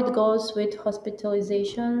know how it goes with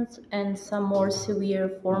hospitalizations and some more severe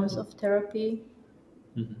forms of therapy.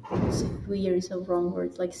 Severe is a wrong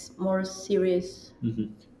word, like more serious.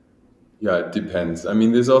 Yeah, it depends. I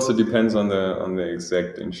mean, this also depends on the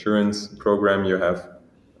exact insurance program you have.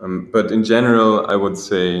 But in general, I would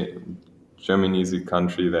say Germany is a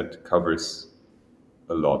country that covers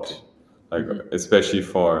a lot, like especially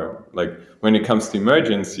for like when it comes to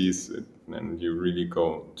emergencies, and you really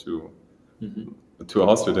go to a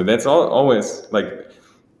hospital. That's always like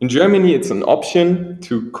in Germany, it's an option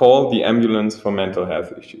to call the ambulance for mental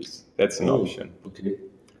health issues. That's an option. Okay.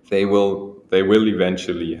 They will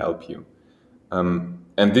eventually help you.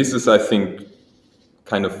 And this is, I think,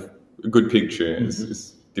 kind of a good picture.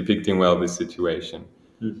 Is depicting well the situation.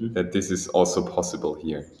 That this is also possible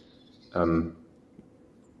here.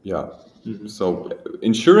 So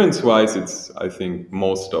insurance-wise, it's, I think,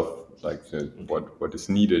 most of like what is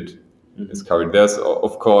needed is covered. There's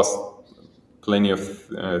of course plenty of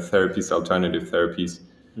therapies, alternative therapies,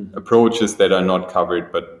 approaches that are not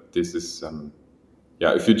covered, but this is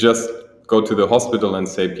if you just go to the hospital and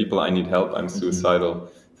say, people, I need help, I'm suicidal,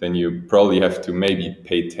 then you probably have to maybe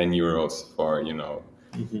pay 10 euros for,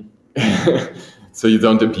 so you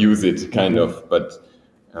don't abuse it, kind of, but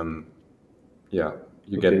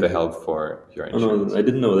you get the help for your insurance. No, I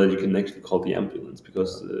didn't know that you can actually call the ambulance,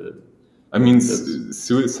 because I mean,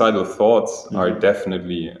 suicidal thoughts are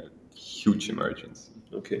definitely a huge emergency.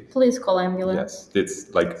 Okay. Please call ambulance. Yes,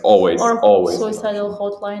 it's like always. Suicidal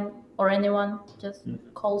hotline, or anyone, just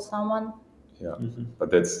call someone. Yeah, but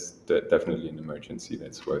that's definitely an emergency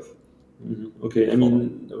that's worth. Okay, I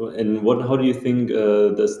mean, and how do you think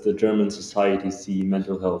does the German society see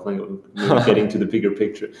mental health? Like, getting to the bigger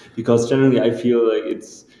picture, because generally I feel like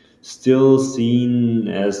it's still seen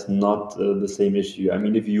as not the same issue. I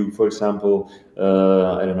mean, if you, for example,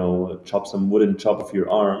 I don't know, chop some wood and chop off your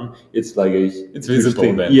arm, it's like it's visible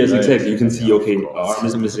thing. then. Yes, right? exactly. You can see, okay, arm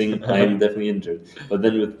is missing, I am definitely injured. But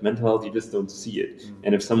then with mental health, you just don't see it.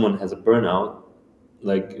 And if someone has a burnout,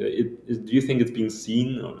 like, do you think it's being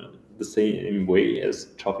seen the same way as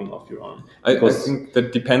chopping off your arm? I think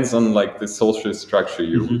that depends on like the social structure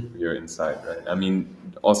you're inside, right? I mean,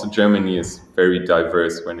 also Germany is very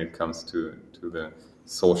diverse when it comes to the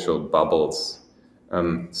social bubbles.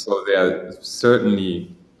 So there are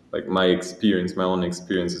certainly, like my own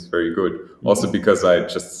experience is very good. Also because I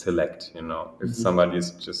just select, if somebody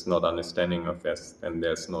is just not understanding of this, then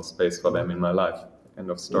there's no space for them in my life. End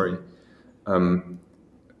of story.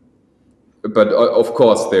 But of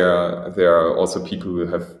course, there are also people who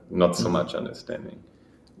have not so much understanding.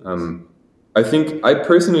 I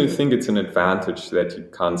personally think it's an advantage that you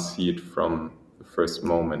can't see it from the first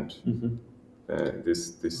moment.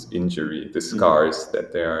 This injury, the scars,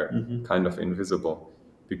 that they are kind of invisible,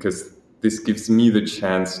 because this gives me the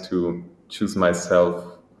chance to choose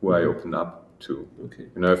myself who I open up to. Okay.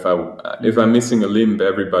 You know, if I'm missing a limb,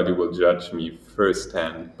 everybody will judge me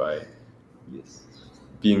firsthand by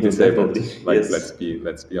being disabled. Like let's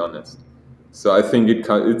be honest. So I think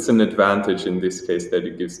it's an advantage in this case that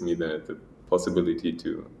it gives me the possibility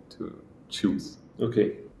to choose.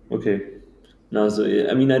 Okay. Now, so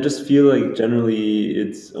I mean, I just feel like generally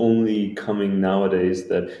it's only coming nowadays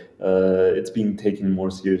that it's being taken more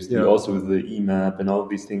seriously. Yeah. Also with the EMAP and all of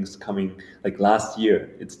these things coming, like last year,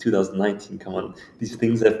 it's 2019. Come on, these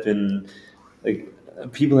things have been like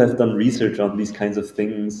people have done research on these kinds of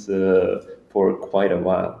things for quite a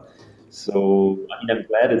while. So I mean, I'm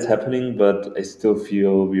glad it's happening, but I still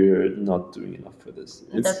feel we're not doing enough for this.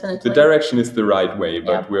 Definitely. The direction is the right way,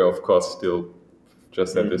 but Yeah. we're of course still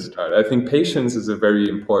just at the start. I think patience is a very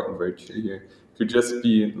important virtue here. To just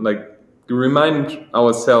be like, to remind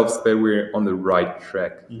ourselves that we're on the right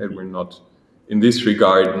track, that we're not, in this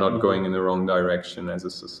regard, not going in the wrong direction as a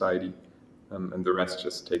society. And the rest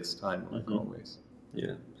just takes time, like always.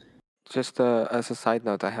 Yeah. Just as a side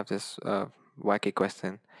note, I have this wacky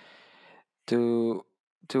question. Does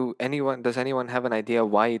anyone have an idea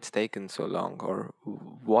why it's taken so long, or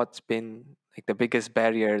what's been like the biggest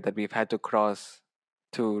barrier that we've had to cross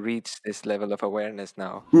to reach this level of awareness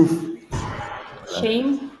now?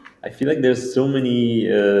 Shame. I feel like there's so many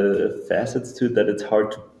facets to it that it's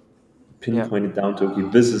hard to pinpoint it down to, okay,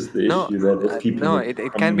 this is the issue that if people... No, it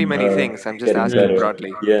can be many things. I'm just getting asking better.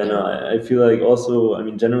 broadly. Yeah, no, I feel like also, I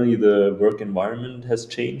mean, generally the work environment has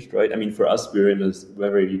changed, right? I mean, for us, we're in a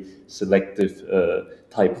very selective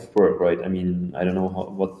type of work, right? I mean, I don't know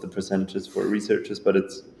what the percentage is for researchers, but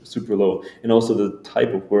it's super low. And also the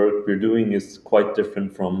type of work we're doing is quite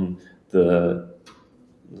different from the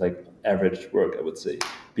like average work, I would say,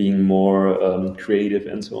 being more creative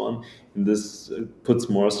and so on. And this puts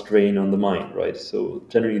more strain on the mind, right? So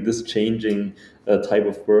generally this changing type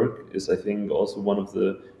of work is, I think, also one of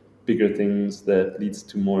the bigger things that leads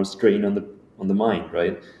to more strain on the mind,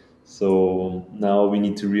 right? So now we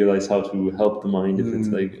need to realize how to help the mind if it's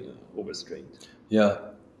like overstrained. Yeah.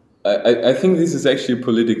 I think this is actually a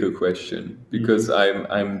political question, because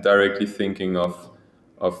I'm directly thinking of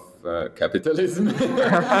capitalism.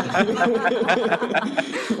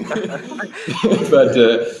 But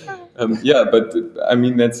but I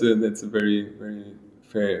mean that's a very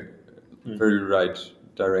fair, very right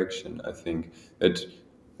direction. I think that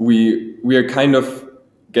we are kind of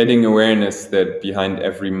getting awareness that behind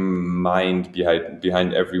every mind,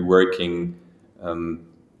 behind every working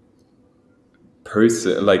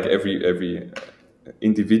person, like every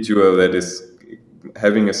individual that is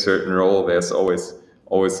having a certain role, there's always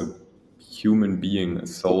a human being, a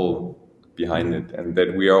soul behind it, and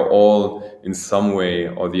that we are all in some way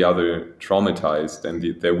or the other traumatized, and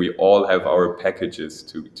that we all have our packages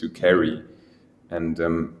to carry, and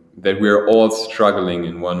that we are all struggling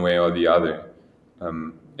in one way or the other,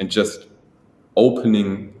 and just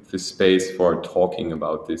opening the space for talking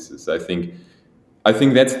about this is, I think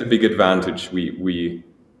that's the big advantage we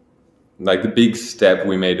like, the big step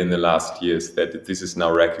we made in the last years, that this is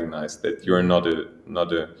now recognized, that you're not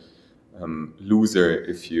a loser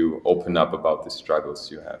if you open up about the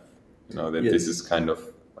struggles you have. You know, that this is kind of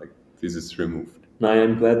like, this is removed. No,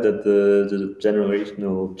 I'm glad that the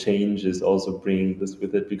generational change is also bringing this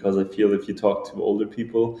with it, because I feel if you talk to older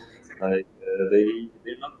people, like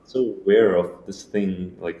they're not so aware of this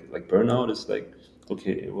thing, like burnout is like,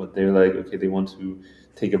 okay, what they're like, okay, they want to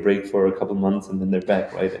take a break for a couple months and then they're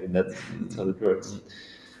back, right? I mean, that's how it works.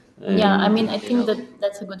 And, yeah, I mean, I think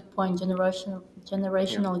that's a good point.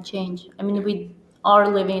 Generational change. I mean, we are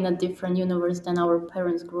living in a different universe than our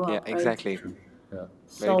parents grew up. Yeah, right? exactly. Yeah.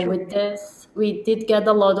 So with this, we did get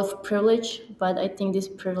a lot of privilege, but I think this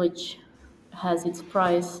privilege has its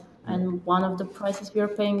price. And one of the prices we are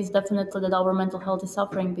paying is definitely that our mental health is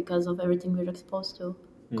suffering because of everything we're exposed to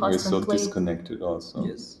constantly. We're so disconnected also.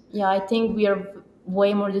 Yes. Yeah, I think we are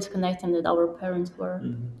way more disconnected than our parents were.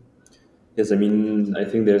 Yes, I mean, I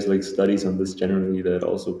think there's like studies on this generally, that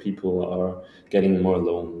also people are getting more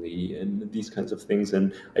lonely and these kinds of things.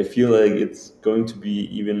 And I feel like it's going to be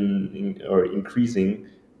even increasing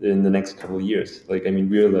in the next couple of years. Like, I mean,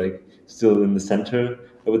 we're like still in the center,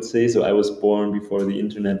 I would say. So I was born before the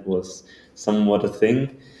internet was somewhat a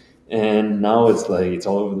thing. And now it's like, it's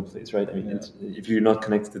all over the place, right? I mean, if you're not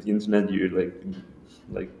connected to the internet, you're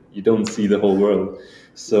like you don't see the whole world.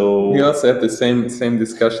 So we also had the same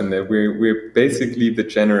discussion, that we're basically the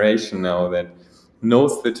generation now that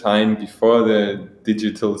knows the time before the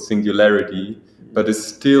digital singularity, but is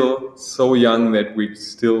still so young that we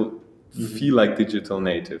still feel like digital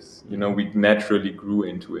natives. You know, we naturally grew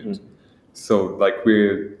into it. So like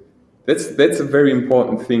we're that's a very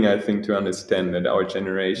important thing, I think, to understand, that our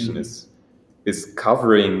generation is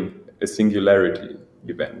covering a singularity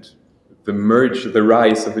event, the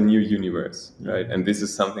rise of a new universe, right? And this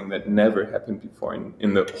is something that never happened before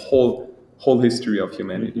in the whole history of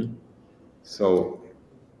humanity. So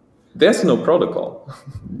there's no protocol.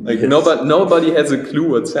 Like nobody has a clue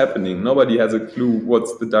what's happening. Nobody has a clue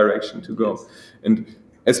what's the direction to go. And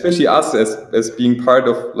especially us as being part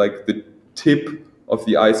of like the tip of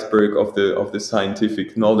the iceberg of the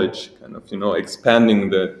scientific knowledge, kind of, expanding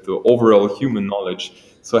the overall human knowledge.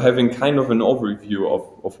 So having kind of an overview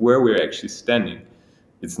of where we're actually standing,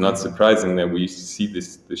 it's not surprising that we see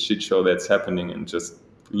the shit show that's happening and just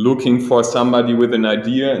looking for somebody with an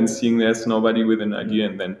idea and seeing there's nobody with an idea,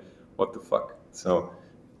 and then what the fuck. So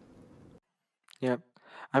Yeah.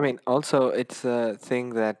 I mean, also, it's a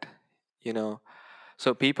thing that,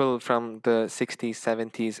 so people from the 60s,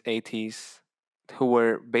 70s, 80s who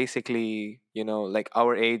were basically, like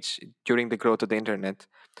our age during the growth of the internet.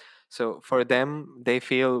 So for them, they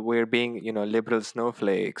feel we're being, liberal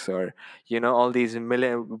snowflakes, or, all these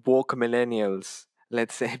woke millennials,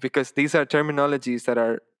 let's say, because these are terminologies that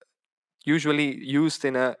are usually used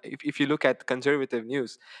if you look at conservative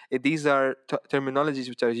news, these are terminologies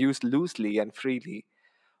which are used loosely and freely,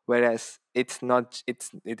 whereas it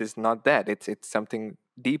is not that. It's something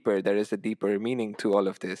deeper. There is a deeper meaning to all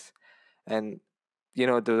of this. And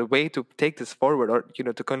the way to take this forward, or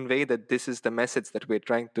to convey that this is the message that we're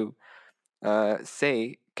trying to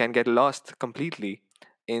say, can get lost completely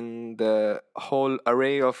in the whole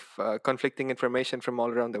array of conflicting information from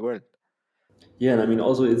all around the world. Yeah, and I mean,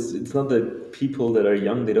 also it's not that people that are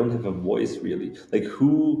young, they don't have a voice really. Like,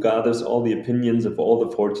 who gathers all the opinions of all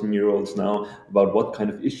the 14-year-olds now about what kind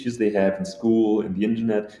of issues they have in school and the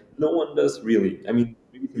internet? No one does really. I mean,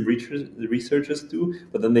 maybe some researchers do,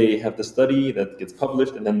 but then they have the study that gets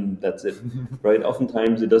published, and then that's it, right?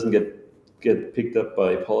 Oftentimes, it doesn't get picked up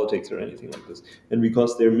by politics or anything like this, and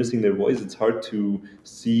because they're missing their voice, it's hard to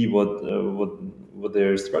see what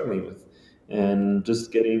they're struggling with. And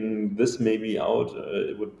just getting this maybe out,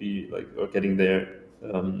 it would be like, or getting their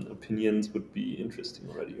opinions would be interesting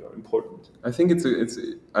already, or important. I think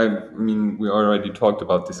I mean, we already talked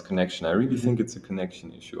about disconnection. I really think it's a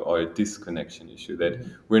connection issue, or a disconnection issue, that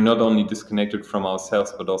we're not only disconnected from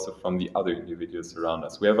ourselves, but also from the other individuals around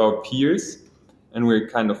us. We have our peers, and we're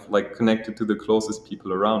kind of like connected to the closest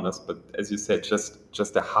people around us. But as you said, just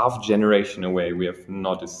a half generation away, we have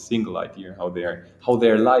not a single idea how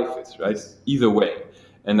their life is, right? Either way.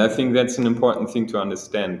 And I think that's an important thing to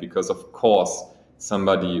understand, because of course,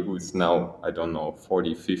 somebody who's now, I don't know,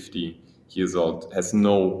 40, 50 years old has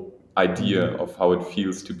no idea of how it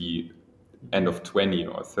feels to be end of 20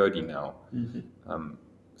 or 30 now.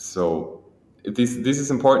 So this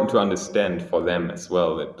is important to understand for them as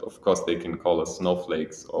well, that of course they can call us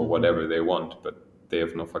snowflakes or whatever they want, but they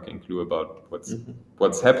have no fucking clue about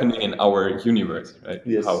what's happening in our universe, right?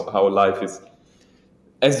 Yes. How life is,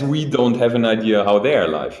 as we don't have an idea how their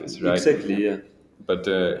life is, right? Exactly, yeah. But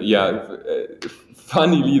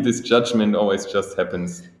funnily, this judgment always just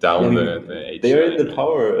happens down the age. They are in the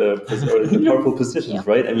powerful positions,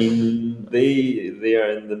 right? I mean, they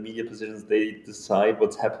are in the media positions. They decide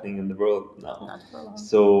what's happening in the world now. Not for long.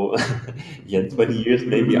 So, in 20 years,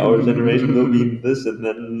 maybe our generation will be in this, and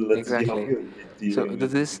then let's see how Exactly. we're So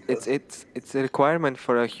dealing. it's a requirement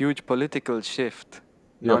for a huge political shift,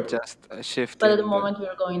 not just a shift. But at in the moment, we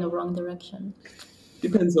are going in the wrong direction.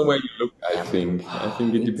 Depends on where you look, I think. I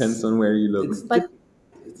think it depends on where you look.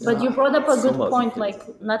 But you brought up a good somewhat point, different.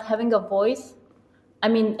 like not having a voice. I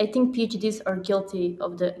mean, I think PhDs are guilty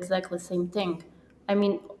of the exactly same thing. I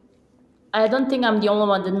mean, I don't think I'm the only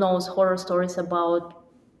one that knows horror stories about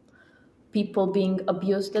people being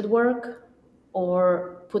abused at work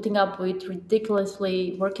or putting up with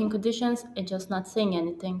ridiculously working conditions and just not saying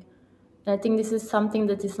anything. And I think this is something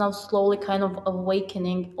that is now slowly kind of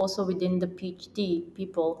awakening also within the PhD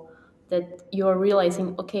people, that you are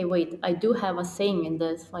realizing, okay, wait, I do have a saying in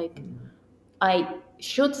this. Like, I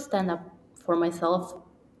should stand up for myself.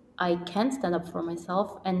 I can stand up for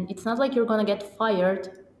myself. And it's not like you're going to get fired.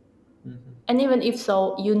 And even if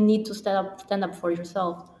so, you need to stand up for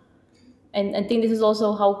yourself. And I think this is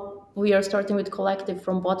also how we are starting with collective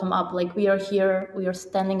from bottom up. Like, we are here, we are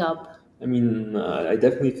standing up. I mean, I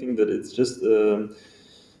definitely think that it's just,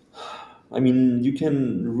 I mean, you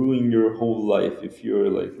can ruin your whole life if you're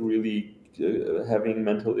like really having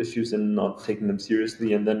mental issues and not taking them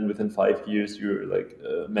seriously, and then within 5 years you're like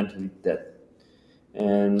mentally dead.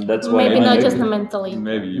 And that's why Maybe not just mentally.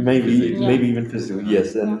 Maybe even physically,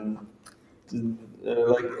 yes. And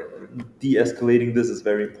like de-escalating this is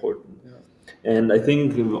very important. And I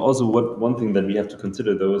think also one thing that we have to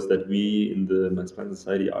consider, though, is that we in the Max Planck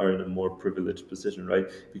Society are in a more privileged position, right?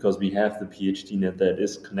 Because we have the PhDnet that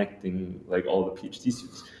is connecting like all the PhD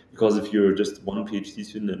students. Because if you're just one PhD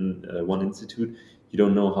student in one institute, you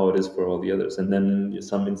don't know how it is for all the others. And then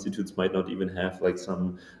some institutes might not even have like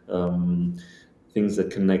some things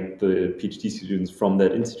that connect the PhD students from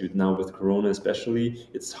that institute. Now with Corona especially,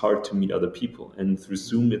 it's hard to meet other people. And through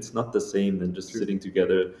Zoom, it's not the same than just sitting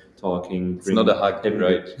together, talking. It's not a hug,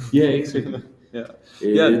 right? Yeah, exactly.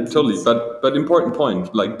 Yeah, totally. But important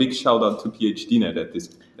point, like big shout out to PhDnet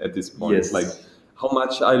at this point. Yes. Like how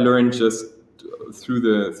much I learned just through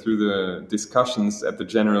the discussions at the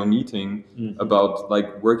general meeting about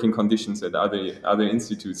like working conditions at other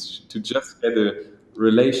institutes, to just get a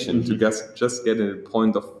relation, to just get a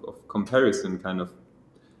point of comparison, kind of,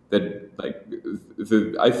 that like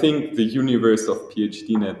I think the universe of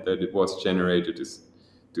PhDnet that it was generated is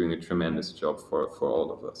doing a tremendous job for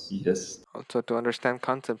all of us. Yes. Also to understand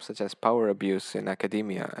concepts such as power abuse in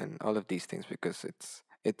academia and all of these things, because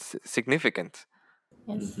it's significant.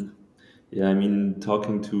 Yes. Yeah, I mean,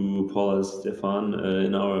 talking to Paula Stefan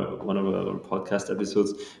in one of our podcast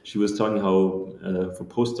episodes, she was talking how for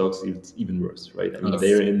postdocs it's even worse, right? I mean,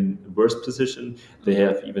 they're in a worse position. They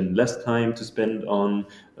have even less time to spend on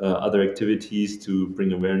other activities to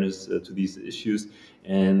bring awareness to these issues,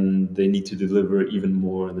 and they need to deliver even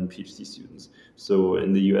more than PhD students. So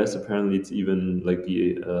in the US, apparently, it's even like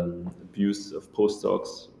the abuse of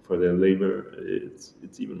postdocs for their labor,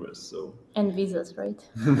 it's even worse. So And visas, right?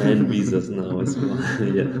 and visas now as well.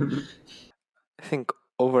 Yeah. I think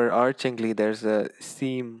overarchingly there's a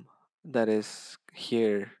theme that is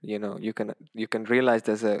here. You can realize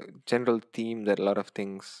there's a general theme that a lot of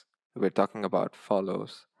things we're talking about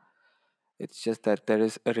follows. It's just that there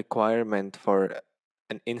is a requirement for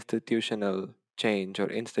an institutional change or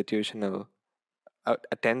institutional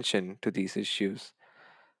attention to these issues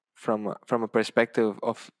from a perspective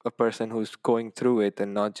of a person who's going through it,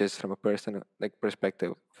 and not just from a person like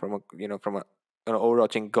perspective from an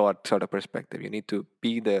overarching God sort of perspective. You need to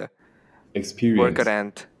be the Experience. worker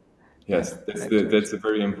ant. Yes, that's a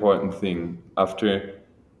very important thing.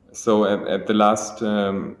 So at the last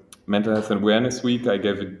Mental Health and Awareness Week, I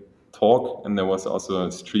gave a talk, and there was also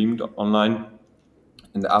streamed online.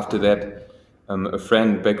 And after that, a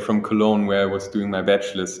friend back from Cologne, where I was doing my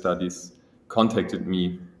bachelor's studies, contacted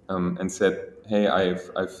me and said, "Hey,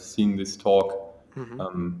 I've seen this talk.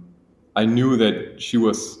 I knew that she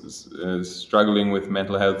was struggling with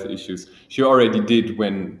mental health issues. She already did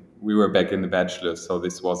when we were back in the bachelor. So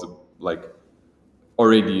this was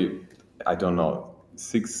already, I don't know,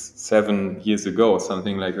 6-7 years ago,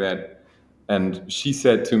 something like that. And she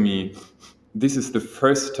said to me, "This is the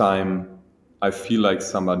first time I feel like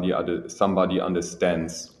somebody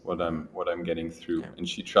understands what I'm getting through." And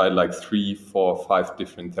she tried like 3, 4, 5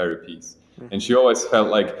 different therapies. And she always felt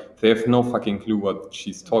like they have no fucking clue what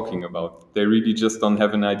she's talking about. They really just don't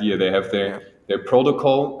have an idea. They have their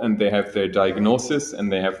protocol, and they have their diagnosis,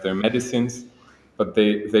 and they have their medicines, but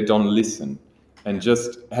they don't listen. And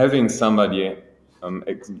just having somebody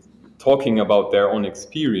talking about their own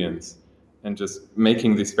experience and just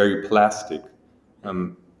making this very plastic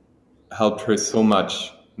helped her so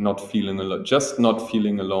much, not feeling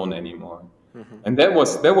alone anymore. And that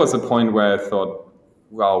was a point where I thought,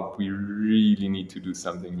 wow, we really need to do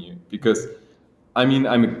something here. Because, I mean,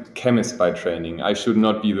 I'm a chemist by training. I should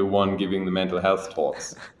not be the one giving the mental health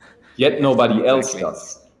talks. Yet nobody else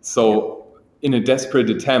does. So in a desperate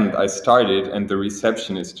attempt, I started, and the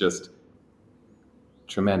reception is just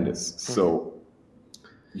tremendous. So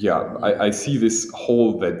yeah, I see this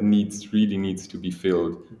hole that really needs to be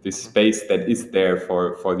filled, this space that is there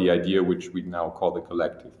for the idea which we now call the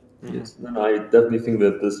collective. Yes, no, I definitely think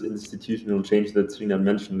that this institutional change that Srinath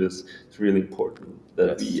mentioned is really important,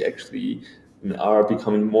 that we actually are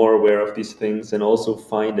becoming more aware of these things, and also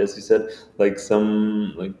find, as you said, like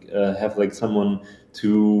have like someone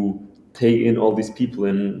to take in all these people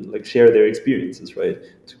and like share their experiences, right?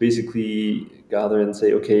 To basically gather and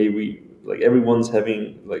say, okay, everyone's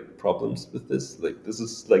having like problems with this. Like this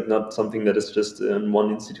is like not something that is just in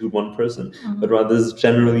one institute, one person, but rather this is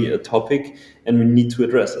generally a topic, and we need to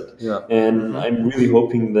address it. Yeah. And I'm really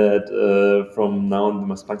hoping that from now on, the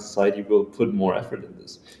Max Planck Society will put more effort in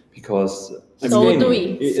this, because do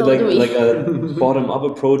we. Like a bottom-up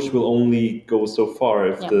approach will only go so far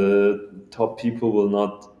if the top people will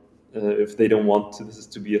not. If they don't want this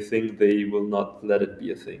to be a thing, they will not let it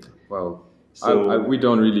be a thing. Well, So we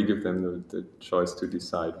don't really give them the choice to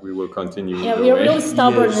decide. We will continue. Yeah, either we are way. really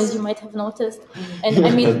stubborn, Yes. as you might have noticed. And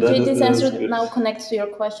I mean, That is- this that is answer good. now connects to your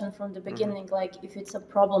question from the beginning, like if it's a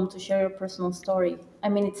problem to share your personal story. I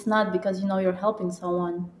mean, it's not, because you're helping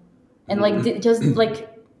someone. And like just like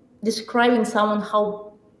describing someone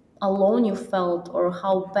how alone you felt or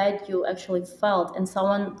how bad you actually felt, and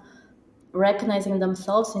someone recognizing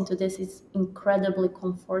themselves into this is incredibly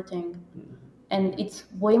comforting. And it's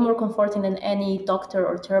way more comforting than any doctor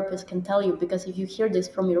or therapist can tell you, because if you hear this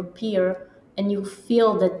from your peer and you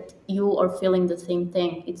feel that you are feeling the same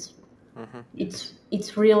thing, it's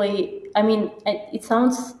really, I mean, it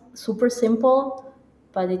sounds super simple,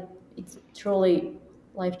 but it's truly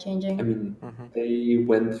life-changing. I mean, they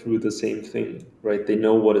went through the same thing, right? They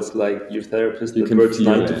know what it's like. Your therapist You that can works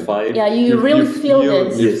feel 9 to it. 5. Yeah, you really feel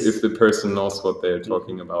this. Yes. if the person knows what they're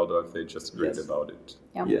talking about, or if they just read Yes. about it.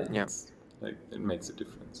 Yeah. Yeah. Like, it makes a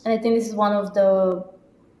difference. And I think this is one of the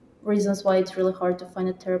reasons why it's really hard to find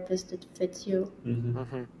a therapist that fits you,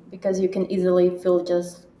 because you can easily feel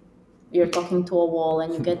just you're talking to a wall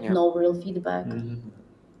and you get Yeah. no real feedback.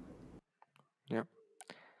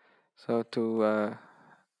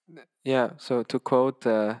 Yeah. So to quote,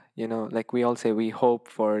 like we all say, we hope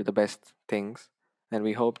for the best things, and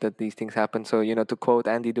we hope that these things happen. So, to quote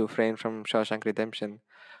Andy Dufresne from Shawshank Redemption,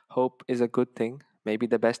 hope is a good thing, maybe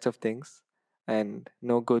the best of things, and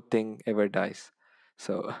no good thing ever dies.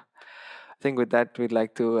 So I think with that, we'd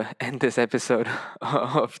like to end this episode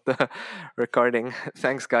of the recording.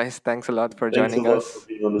 Thanks, guys. Thanks a lot for Thanks a joining lot us. for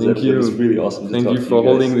being on this Thank episode. It's you. really awesome to Thank talk you to for you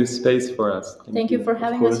holding guys. this space for us. Thank you for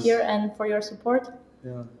having us course. here and for your support.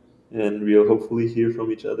 Yeah. And we'll hopefully hear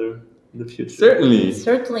from each other in the future. Certainly.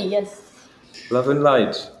 Certainly, yes. Love and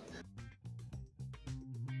light.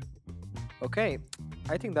 Okay,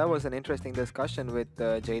 I think that was an interesting discussion with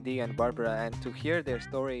JD and Barbara, and to hear their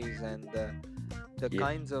stories and the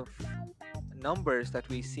kinds of numbers that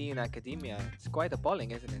we see in academia, it's quite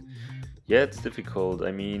appalling, isn't it? Yeah, it's difficult.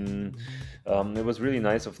 I mean, it was really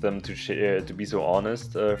nice of them to share, to be so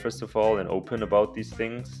honest, first of all, and open about these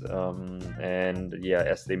things. And yeah,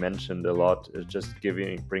 as they mentioned a lot, just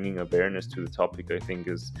bringing awareness to the topic, I think,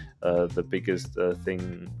 is the biggest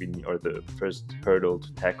thing or the first hurdle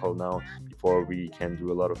to tackle now before we can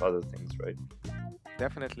do a lot of other things, right?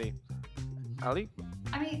 Definitely. Ali?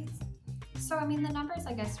 I mean, the numbers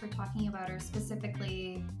I guess we're talking about are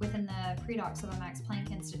specifically within the pre-docs of the Max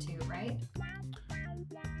Planck Institute, right?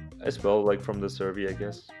 As well, like from the survey, I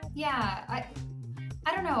guess. Yeah,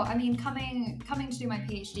 I don't know. I mean, coming to do my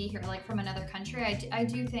PhD here, like from another country, I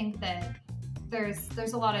do think that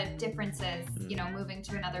there's a lot of differences, moving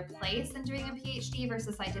to another place and doing a PhD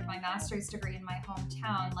versus I did my master's degree in my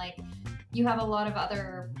hometown. Like, you have a lot of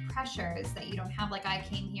other pressures that you don't have. Like, I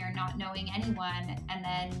came here not knowing anyone, and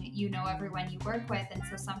then everyone you work with, and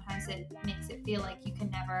so sometimes it makes it feel like you can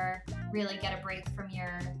never really get a break from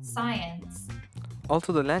your science.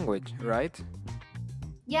 Also the language, right?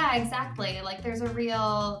 Yeah, exactly. Like, there's a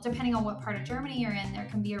real, depending on what part of Germany you're in, there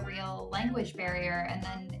can be a real language barrier, and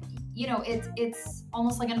then it's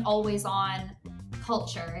almost like an always on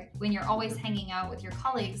culture. When you're always hanging out with your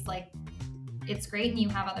colleagues, like, it's great and you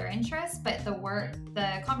have other interests, but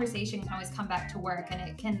the conversation can always come back to work, and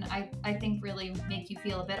it can, I think, really make you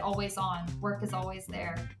feel a bit always on. Work is always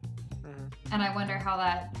there. And I wonder how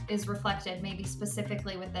that is reflected maybe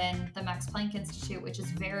specifically within the Max Planck Institute, which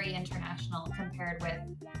is very international compared with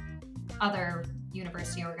other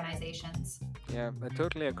university organizations. Yeah, I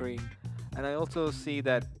totally agree. And I also see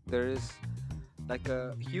that there is like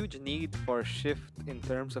a huge need for a shift in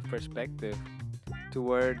terms of perspective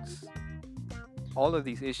towards all of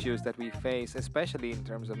these issues that we face, especially in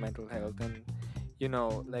terms of mental health. And,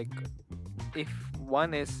 like, if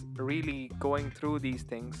one is really going through these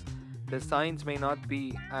things, the signs may not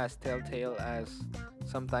be as telltale as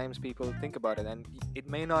sometimes people think about it. And it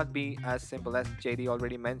may not be as simple as JD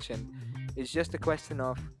already mentioned. It's just a question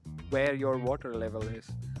of where your water level is.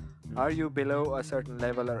 Are you below a certain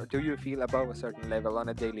level, or do you feel above a certain level on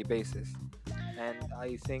a daily basis? And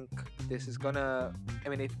I think this is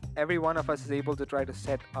if every one of us is able to try to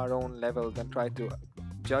set our own levels and try to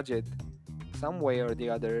judge it some way or the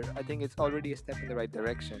other, I think it's already a step in the right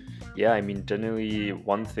direction. Yeah, I mean, generally,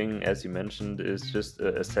 one thing, as you mentioned, is just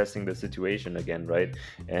assessing the situation again, right?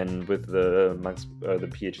 And with the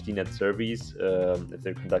PhDnet surveys, if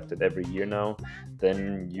they're conducted every year now,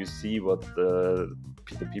 then you see what the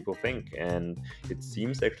people think. And it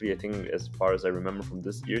seems actually, I think, as far as I remember from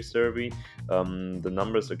this year's survey, the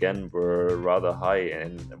numbers again were rather high.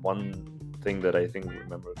 And one thing that I think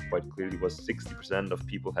remember quite clearly was 60% of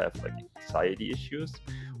people have like anxiety issues,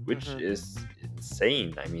 which is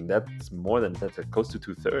insane. I mean, that's more than that's close to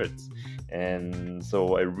 2/3. And so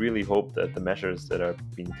I really hope that the measures that are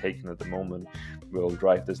being taken at the moment will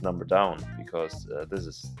drive this number down, because this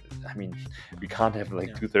is, I mean, we can't have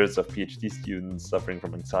like 2/3 of PhD students suffering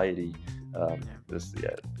from anxiety. It's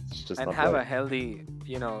just and not have right. a healthy,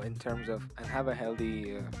 in terms of, and have a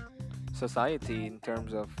healthy society in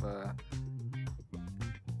terms of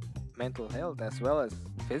mental health as well as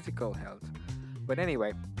physical health. But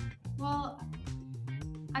anyway, Well,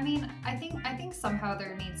 I mean, I think somehow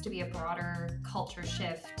there needs to be a broader culture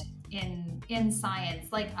shift in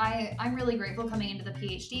science. Like I'm really grateful coming into the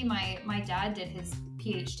PhD. My dad did his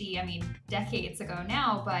PhD, I mean, decades ago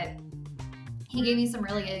now, but he gave me some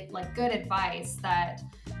really like good advice that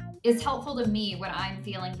is helpful to me when I'm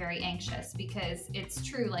feeling very anxious, because it's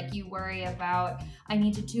true, like you worry about, I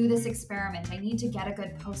need to do this experiment, I need to get a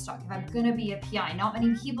good postdoc, if I'm going to be a PI. Not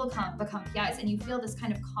many people become PIs, and you feel this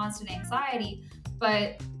kind of constant anxiety.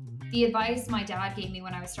 But the advice my dad gave me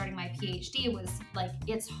when I was starting my PhD was like,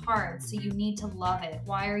 it's hard, so you need to love it.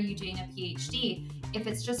 Why are you doing a PhD? If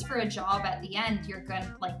it's just for a job at the end, you're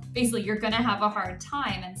gonna have a hard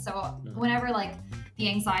time. And so whenever like the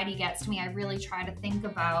anxiety gets to me, I really try to think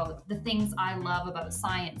about the things I love about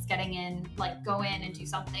science, getting in, like go in and do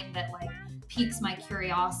something that like piques my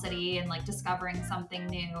curiosity and like discovering something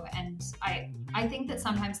new. And I think that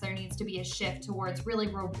sometimes there needs to be a shift towards really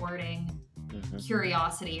rewarding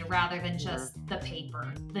curiosity rather than just the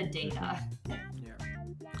paper, the data. yeah,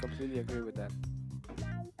 completely agree with that.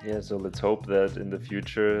 Yeah, so let's hope that in the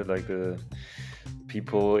future, like the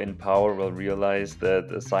people in power will realize that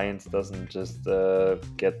science doesn't just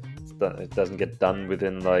it doesn't get done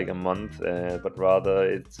within like a month, but rather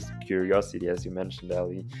it's curiosity, as you mentioned,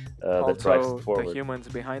 Ali, that drives Also, it forward. the humans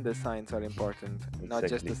behind the science are important, not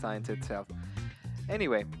just the Exactly. science itself.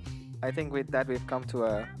 Anyway, I think with that we've come to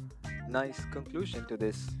a nice conclusion to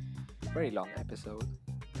this very long episode.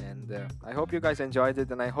 And I hope you guys enjoyed it,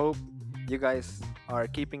 and I hope you guys are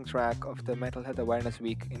keeping track of the Mental Health Awareness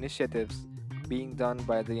Week initiatives being done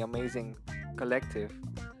by the amazing collective.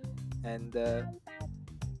 And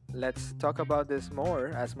let's talk about this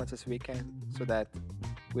more as much as we can, so that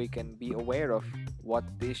we can be aware of what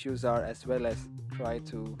the issues are, as well as try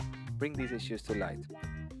to bring these issues to light.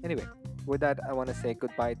 Anyway, with that, I want to say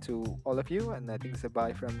goodbye to all of you, and I think it's a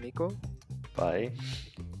bye from Nico Bye.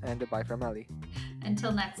 and a bye from Ali.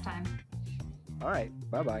 Until next time. All right,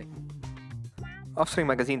 bye bye. Offspring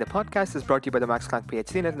Magazine, the podcast, is brought to you by the Max Planck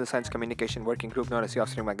PhDnet and the Science Communication Working Group known as the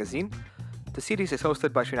Offspring Magazine. The series is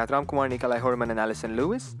hosted by Srinath and Nikolai Horman and Alison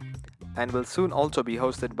Lewis, and will soon also be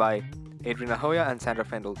hosted by Adriana Hoya and Sandra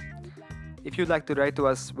Fendel. If you'd like to write to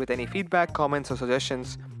us with any feedback, comments, or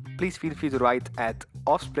suggestions, please feel free to write at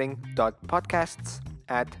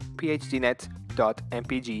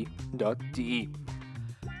offspring.podcasts@phdnet.mpg.de.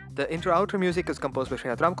 The intro-outro music is composed by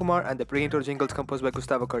Srinath Ramkumar, and the pre-intro jingles composed by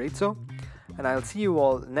Gustavo Carrizzo. And I'll see you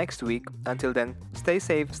all next week. Until then, stay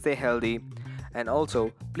safe, stay healthy, and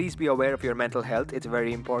also please be aware of your mental health. It's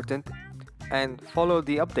very important. And follow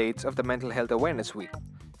the updates of the Mental Health Awareness Week.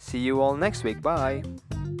 See you all next week. Bye.